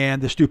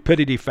and the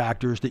stupidity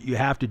factors that you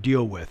have to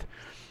deal with.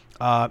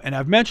 And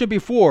I've mentioned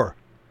before,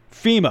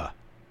 FEMA.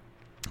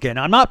 Okay,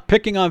 now I'm not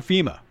picking on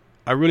FEMA.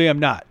 I really am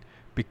not,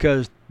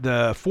 because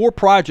the 4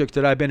 projects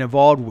that I've been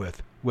involved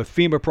with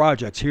FEMA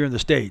projects here in the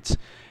States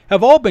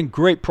have all been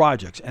great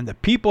projects. And the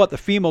people at the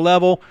FEMA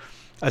level,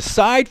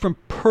 aside from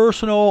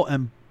personal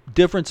and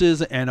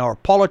differences and our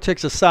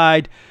politics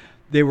aside,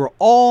 they were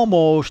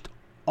almost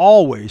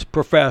always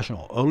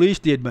professional. At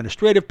least the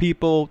administrative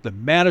people, the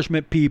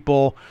management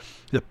people,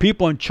 the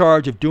people in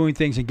charge of doing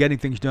things and getting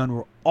things done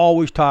were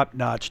always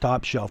top-notch,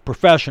 top-shelf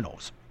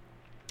professionals.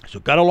 So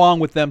got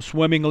along with them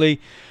swimmingly.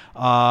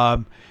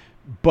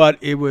 But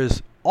it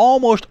was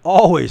almost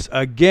always,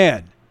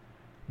 again,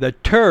 the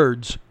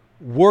turds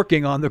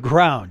working on the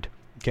ground.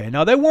 Okay,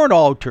 now they weren't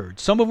all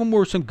turds. Some of them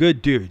were some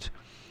good dudes.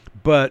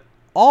 But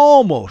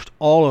almost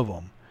all of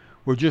them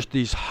were just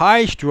these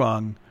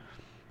high-strung,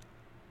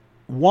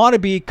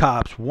 wannabe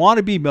cops,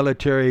 wannabe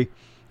military,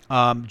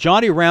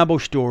 Johnny Rambo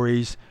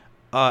stories.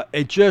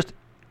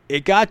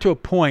 It got to a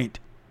point,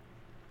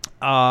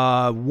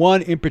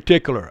 one in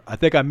particular, I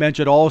think I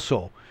mentioned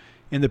also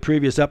in the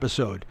previous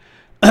episode,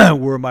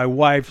 where my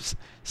wife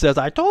says,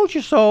 "I told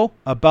you so,"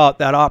 about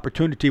that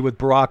opportunity with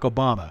Barack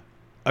Obama.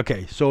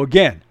 Okay, so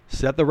again,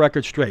 set the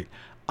record straight.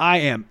 I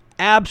am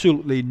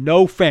absolutely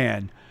no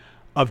fan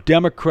of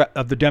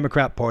the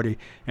Democrat Party,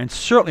 and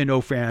certainly no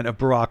fan of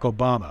Barack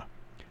Obama.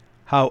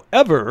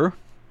 However,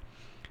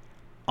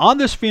 on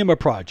this FEMA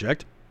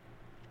project,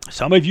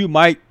 some of you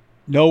might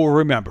know or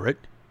remember it.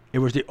 It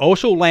was the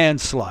Oso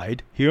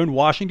landslide here in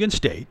Washington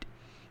State.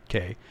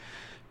 Okay.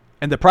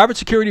 And the private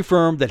security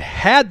firm that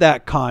had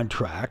that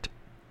contract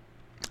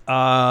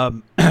got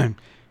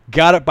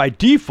it by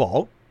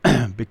default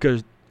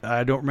because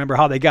I don't remember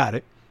how they got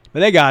it, but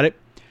they got it.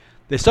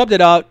 They subbed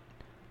it out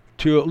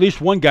to at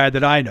least one guy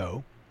that I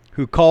know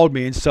who called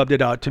me and subbed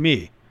it out to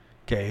me.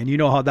 Okay, and you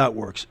know how that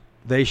works.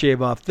 They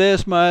shave off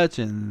this much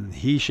and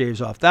he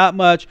shaves off that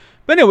much.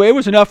 But anyway, it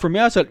was enough for me.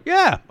 I said,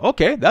 yeah,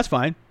 okay, that's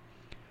fine.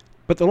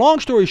 But the long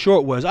story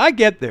short was I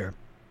get there,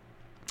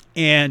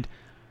 and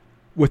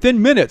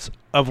within minutes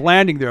of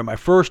landing there, my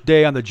first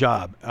day on the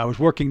job, I was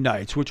working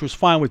nights, which was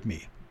fine with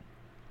me.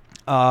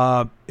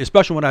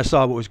 Especially when I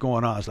saw what was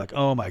going on. I was like,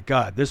 oh my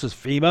God, this is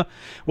FEMA?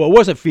 Well, it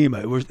wasn't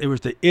FEMA. It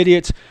was the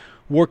idiots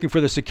working for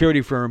the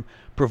security firm,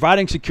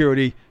 providing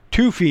security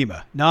to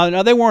FEMA.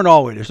 Now they weren't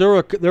all idiots. There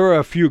were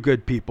a few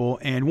good people,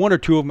 and one or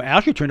two of them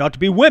actually turned out to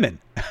be women.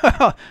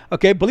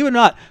 Okay, believe it or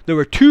not, there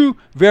were 2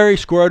 very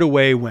squared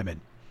away women.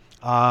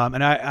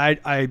 And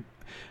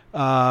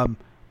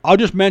I'll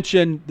just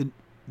mention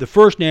the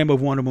first name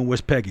of one of them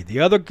was Peggy. The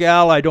other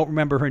gal, I don't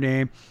remember her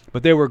name,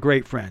 but they were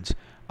great friends.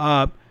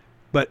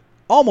 But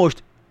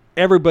almost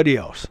everybody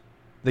else,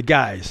 the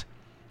guys,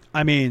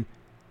 I mean,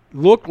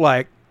 looked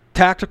like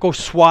tactical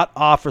SWAT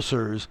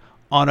officers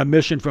on a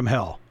mission from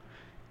hell.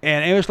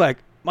 And it was like,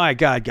 my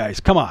God, guys,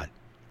 come on.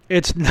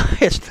 It's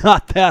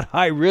not that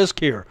high risk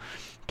here.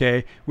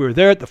 Okay, we were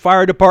there at the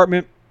fire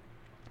department.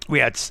 We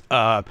had,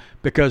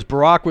 because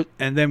Barack was,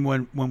 and then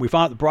when we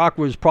found that Barack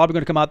was probably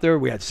going to come out there,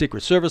 we had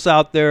Secret Service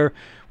out there.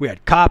 We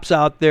had cops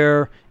out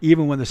there,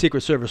 even when the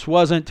Secret Service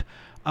wasn't.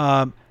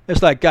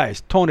 It's like,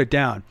 guys, tone it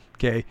down,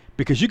 okay?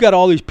 Because you got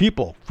all these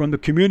people from the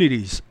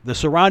communities, the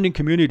surrounding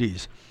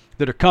communities,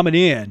 that are coming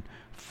in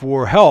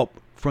for help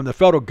from the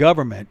federal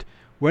government.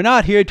 We're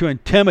not here to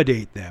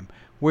intimidate them.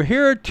 We're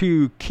here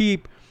to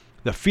keep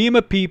the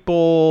FEMA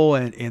people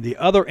and the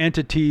other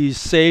entities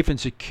safe and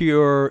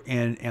secure,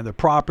 and the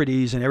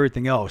properties and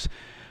everything else.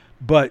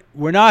 But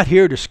we're not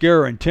here to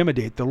scare or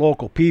intimidate the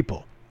local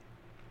people.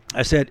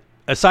 I said,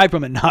 aside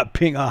from it not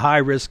being a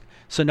high-risk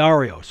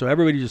scenario. So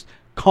everybody just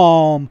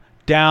calm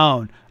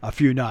down a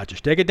few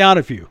notches. Take it down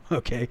a few,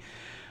 okay?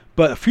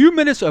 But a few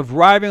minutes of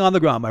arriving on the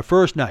ground, my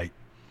first night,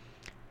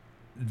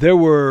 there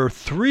were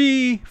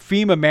 3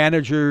 FEMA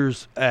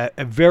managers at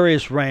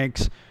various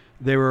ranks.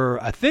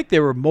 I think they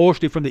were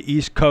mostly from the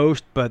East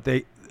Coast, but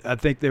I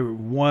think there were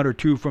 1 or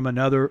 2 from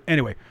another.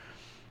 Anyway,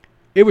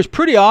 it was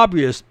pretty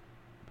obvious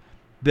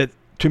that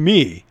to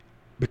me,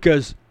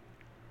 because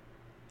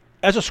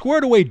as a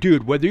squared away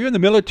dude, whether you're in the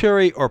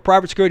military or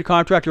private security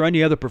contractor or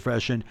any other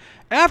profession,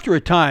 after a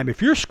time,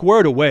 if you're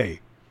squared away,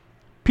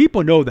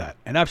 people know that.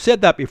 And I've said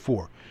that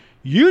before.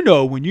 You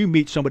know when you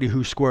meet somebody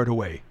who's squared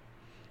away.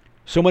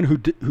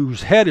 Someone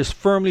whose head is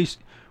firmly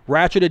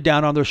ratcheted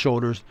down on their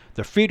shoulders.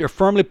 Their feet are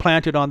firmly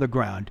planted on the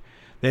ground.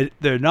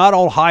 They're not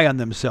all high on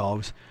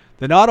themselves.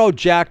 They're not all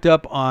jacked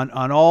up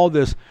on all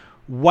this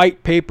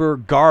white paper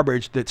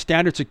garbage that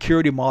Standard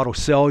Security Model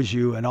sells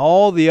you and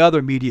all the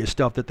other media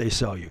stuff that they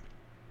sell you.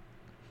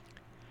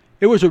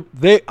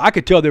 I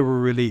could tell they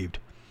were relieved.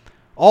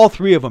 All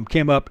 3 of them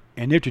came up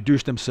and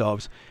introduced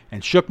themselves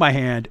and shook my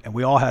hand, and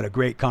we all had a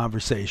great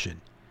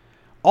conversation.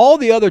 All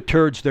the other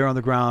turds there on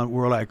the ground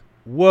were like,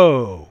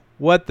 whoa,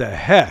 what the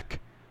heck?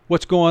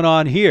 What's going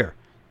on here?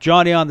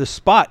 Johnny on the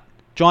spot.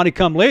 Johnny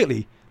come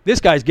lately. This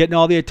guy's getting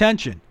all the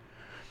attention.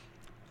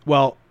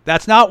 Well,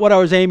 that's not what I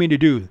was aiming to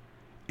do,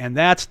 and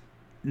that's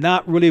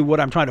not really what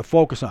I'm trying to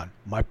focus on.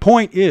 My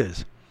point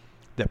is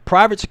that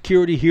private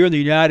security here in the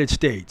United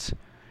States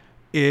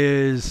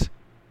is,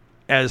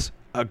 as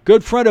a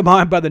good friend of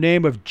mine by the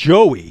name of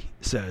Joey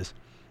says,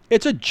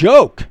 it's a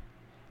joke.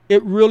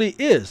 It really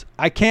is.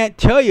 I can't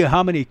tell you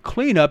how many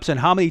cleanups and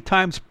how many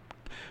times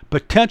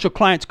potential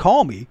clients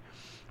call me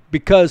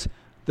because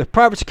the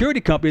private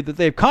security company that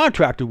they've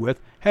contracted with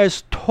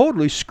has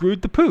totally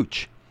screwed the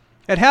pooch.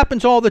 It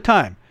happens all the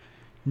time.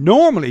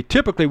 Normally,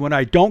 typically, when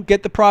I don't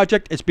get the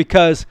project, it's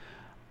because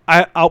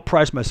I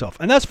outprice myself.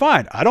 And that's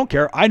fine. I don't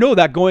care. I know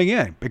that going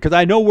in because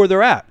I know where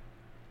they're at.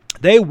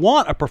 They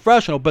want a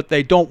professional, but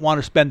they don't want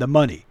to spend the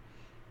money.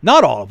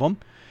 Not all of them.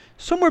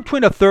 Somewhere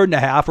between a third and a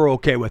half are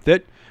okay with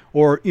it.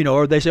 Or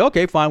they say,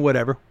 okay, fine,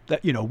 whatever.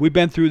 That, we've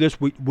been through this.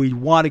 We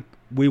want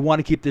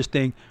to keep this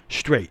thing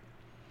straight.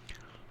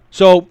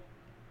 So,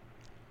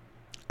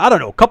 I don't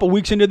know, a couple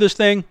weeks into this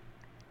thing,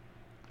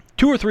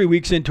 2 or 3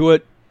 weeks into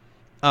it,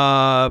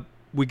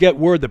 we get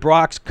word that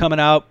Brock's coming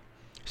out.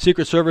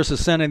 Secret Service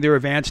is sending their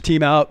advance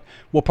team out.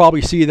 We'll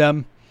probably see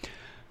them.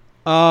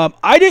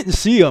 I didn't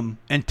see them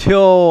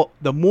until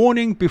the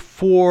morning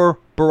before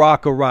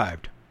Barack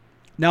arrived.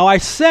 Now, I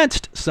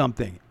sensed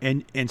something,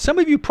 and some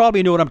of you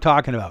probably know what I'm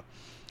talking about.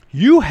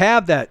 You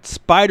have that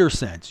spider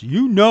sense.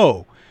 You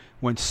know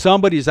when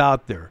somebody's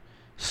out there.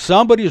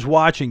 Somebody's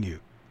watching you.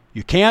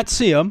 You can't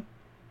see them.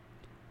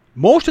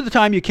 Most of the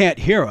time, you can't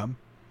hear them,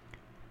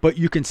 but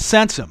you can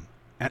sense them.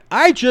 And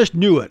I just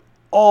knew it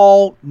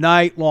all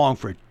night long.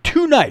 For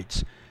 2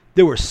 nights,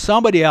 there was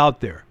somebody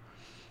out there.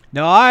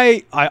 Now,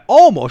 I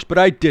almost, but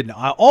I didn't.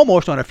 I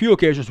almost, on a few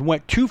occasions,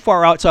 went too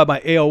far outside my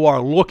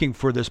AOR looking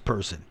for this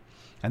person.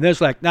 And then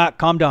it's like, nah,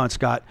 calm down,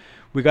 Scott.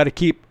 We got to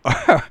keep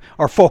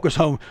our focus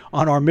on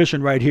our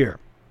mission right here.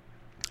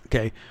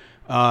 Okay.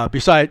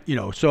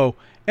 So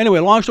anyway,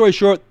 long story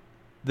short,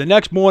 the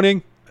next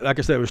morning, like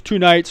I said, it was 2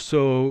 nights.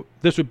 So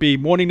this would be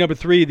morning number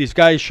 3. These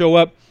guys show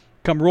up,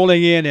 come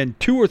rolling in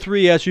 2 or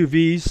 3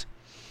 SUVs.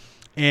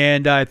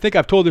 And I think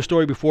I've told this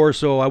story before,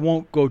 so I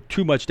won't go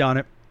too much down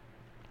it.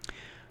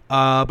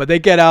 But they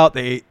get out,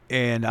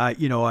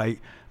 I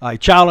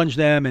challenge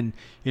them, and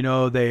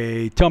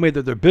they tell me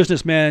that they're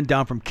businessmen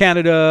down from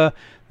Canada.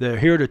 They're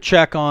here to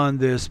check on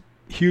this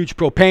huge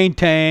propane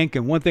tank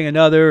and one thing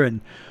another, and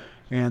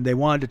they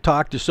wanted to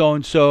talk to so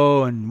and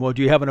so, and well,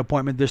 do you have an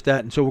appointment? This,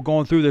 that, and so we're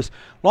going through this.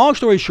 Long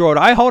story short,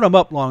 I held them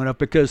up long enough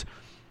because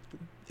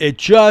it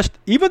just,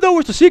 even though it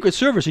was the Secret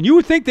Service, and you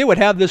would think they would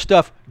have this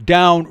stuff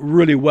down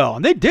really well,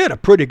 and they did a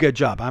pretty good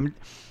job.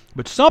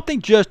 But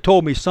something just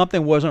told me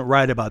something wasn't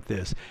right about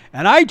this.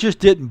 And I just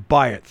didn't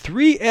buy it.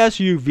 3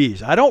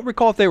 SUVs. I don't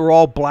recall if they were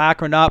all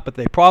black or not, but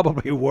they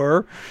probably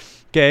were.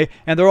 Okay.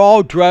 And they're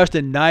all dressed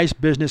in nice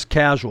business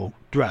casual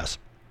dress.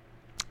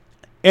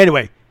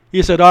 Anyway,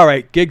 he said, all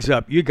right, gig's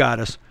up. You got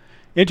us.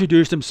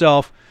 Introduced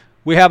himself.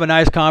 We have a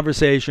nice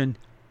conversation.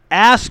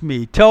 Tells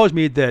me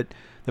that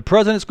the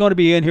president's going to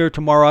be in here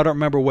tomorrow. I don't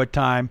remember what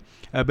time,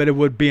 but it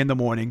would be in the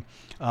morning.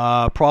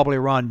 Probably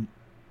around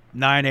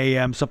 9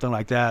 a.m., something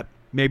like that.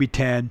 Maybe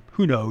 10,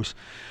 who knows.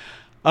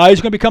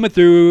 He's going to be coming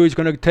through. He's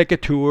going to take a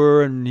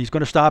tour, and he's going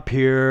to stop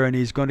here, and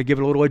he's going to give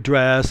a little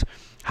address.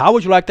 How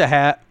would you like to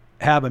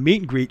have a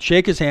meet and greet,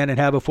 shake his hand, and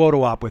have a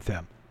photo op with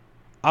him?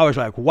 I was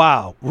like,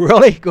 wow,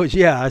 really? He goes,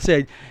 yeah. I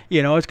said,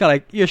 it's kind of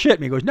like, you're shitting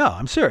me. He goes, no,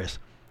 I'm serious.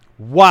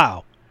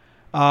 Wow.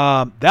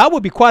 That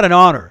would be quite an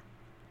honor.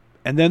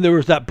 And then there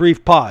was that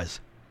brief pause,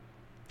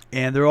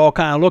 and they're all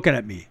kind of looking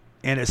at me,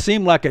 and it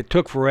seemed like it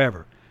took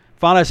forever.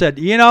 Finally, I said,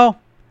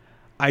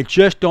 I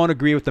just don't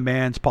agree with the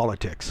man's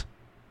politics.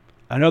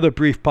 Another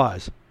brief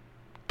pause.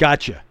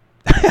 Gotcha.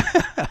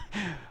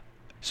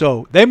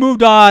 So they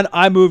moved on.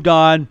 I moved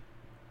on.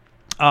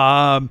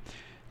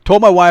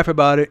 Told my wife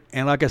about it.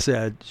 And like I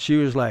said, she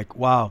was like,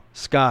 wow,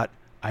 Scott,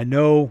 I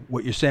know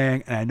what you're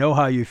saying and I know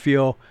how you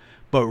feel.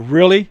 But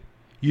really,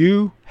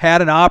 you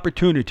had an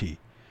opportunity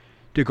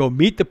to go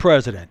meet the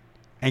president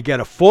and get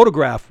a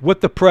photograph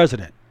with the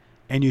president,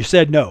 and you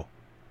said no.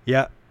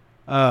 Yeah.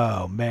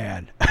 Oh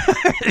man.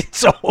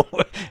 So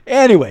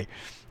anyway,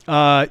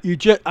 I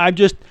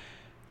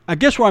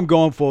guess where I'm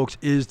going, folks,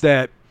 is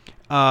that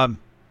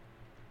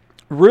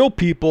real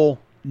people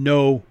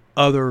know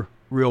other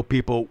real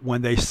people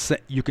when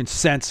you can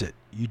sense it.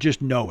 You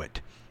just know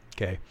it.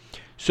 Okay.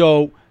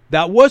 So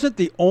that wasn't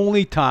the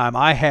only time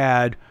I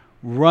had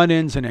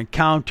run-ins and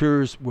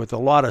encounters with a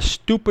lot of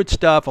stupid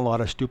stuff, a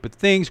lot of stupid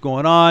things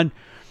going on.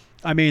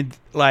 I mean,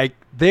 like,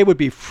 they would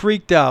be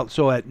freaked out.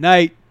 So at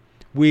night,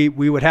 we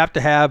would have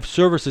to have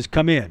services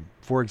come in.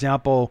 For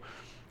example,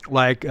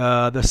 like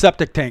the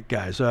septic tank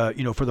guys, for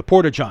the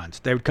porta-johns.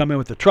 They would come in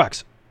with the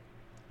trucks.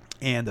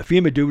 And the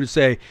FEMA dude would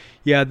say,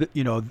 yeah,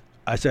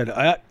 I said,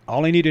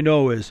 all I need to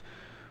know is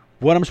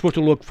what I'm supposed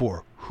to look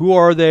for. Who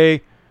are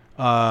they?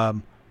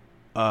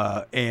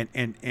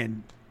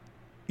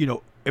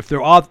 If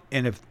they're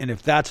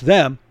if that's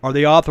them, are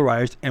they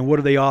authorized, and what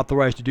are they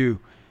authorized to do,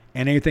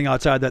 and anything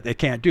outside that they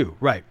can't do.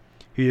 Right,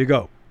 here you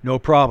go, no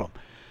problem.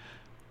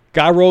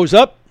 Guy rose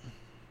up.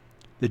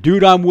 The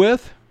dude I'm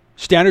with,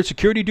 standard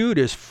security dude,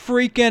 is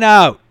freaking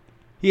out.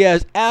 He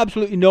has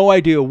absolutely no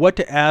idea what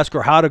to ask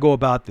or how to go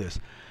about this.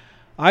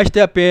 I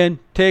step in,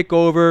 take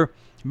over,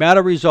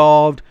 matter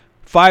resolved.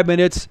 5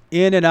 minutes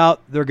in and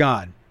out, they're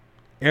gone.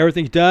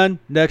 Everything's done.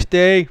 Next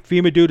day,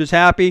 FEMA dude is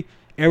happy.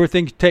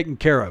 Everything's taken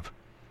care of.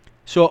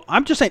 So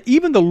I'm just saying,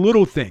 even the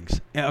little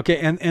things, okay,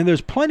 and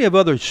there's plenty of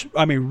other,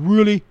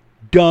 really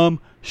dumb,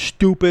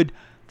 stupid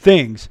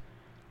things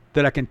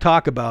that I can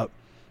talk about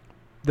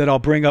that I'll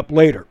bring up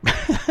later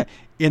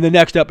in the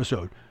next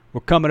episode.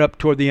 We're coming up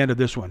toward the end of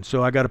this one,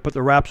 so I got to put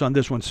the wraps on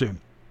this one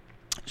soon.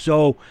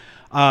 So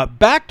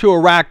back to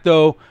Iraq,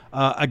 though.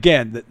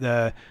 Again,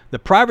 the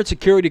private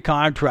security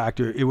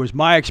contractor, it was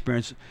my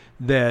experience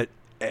that,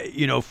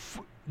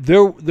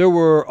 there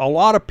were a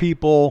lot of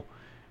people,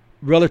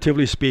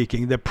 relatively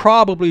speaking, that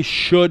probably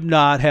should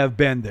not have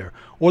been there.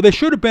 Or they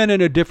should have been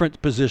in a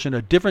different position,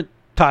 a different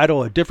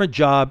title, a different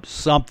job,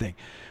 something.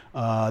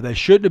 They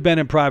shouldn't have been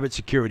in private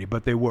security,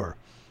 but they were.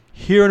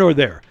 Here nor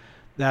there.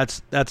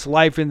 That's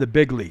life in the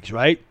big leagues,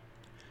 right?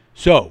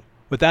 So,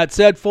 with that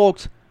said,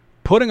 folks,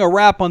 putting a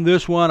wrap on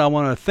this one, I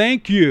want to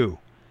thank you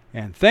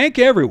and thank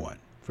everyone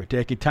for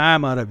taking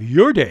time out of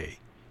your day,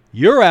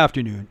 your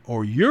afternoon,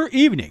 or your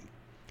evening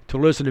to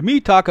listen to me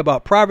talk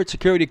about private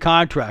security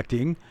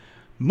contracting,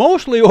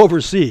 mostly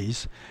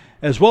overseas,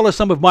 as well as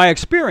some of my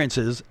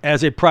experiences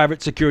as a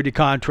private security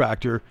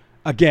contractor,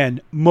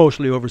 again,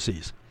 mostly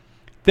overseas.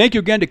 Thank you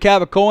again to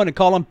Kava Cohen and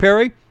Colin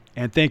Perry,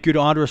 and thank you to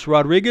Andres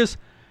Rodriguez.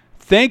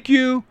 Thank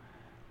you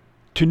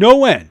to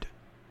no end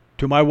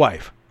to my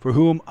wife, for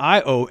whom I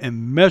owe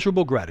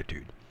immeasurable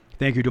gratitude.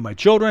 Thank you to my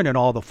children and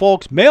all the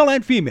folks, male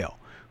and female,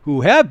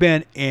 who have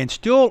been and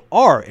still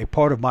are a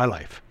part of my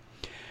life.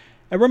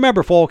 And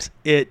remember, folks,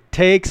 it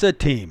takes a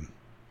team.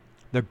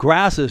 The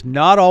grass is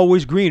not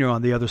always greener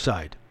on the other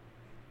side.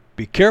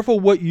 Be careful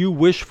what you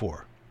wish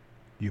for.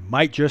 You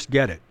might just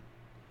get it.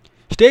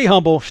 Stay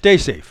humble, stay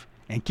safe,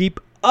 and keep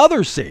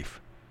others safe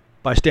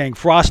by staying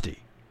frosty.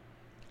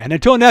 And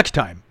until next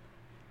time,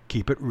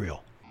 keep it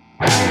real.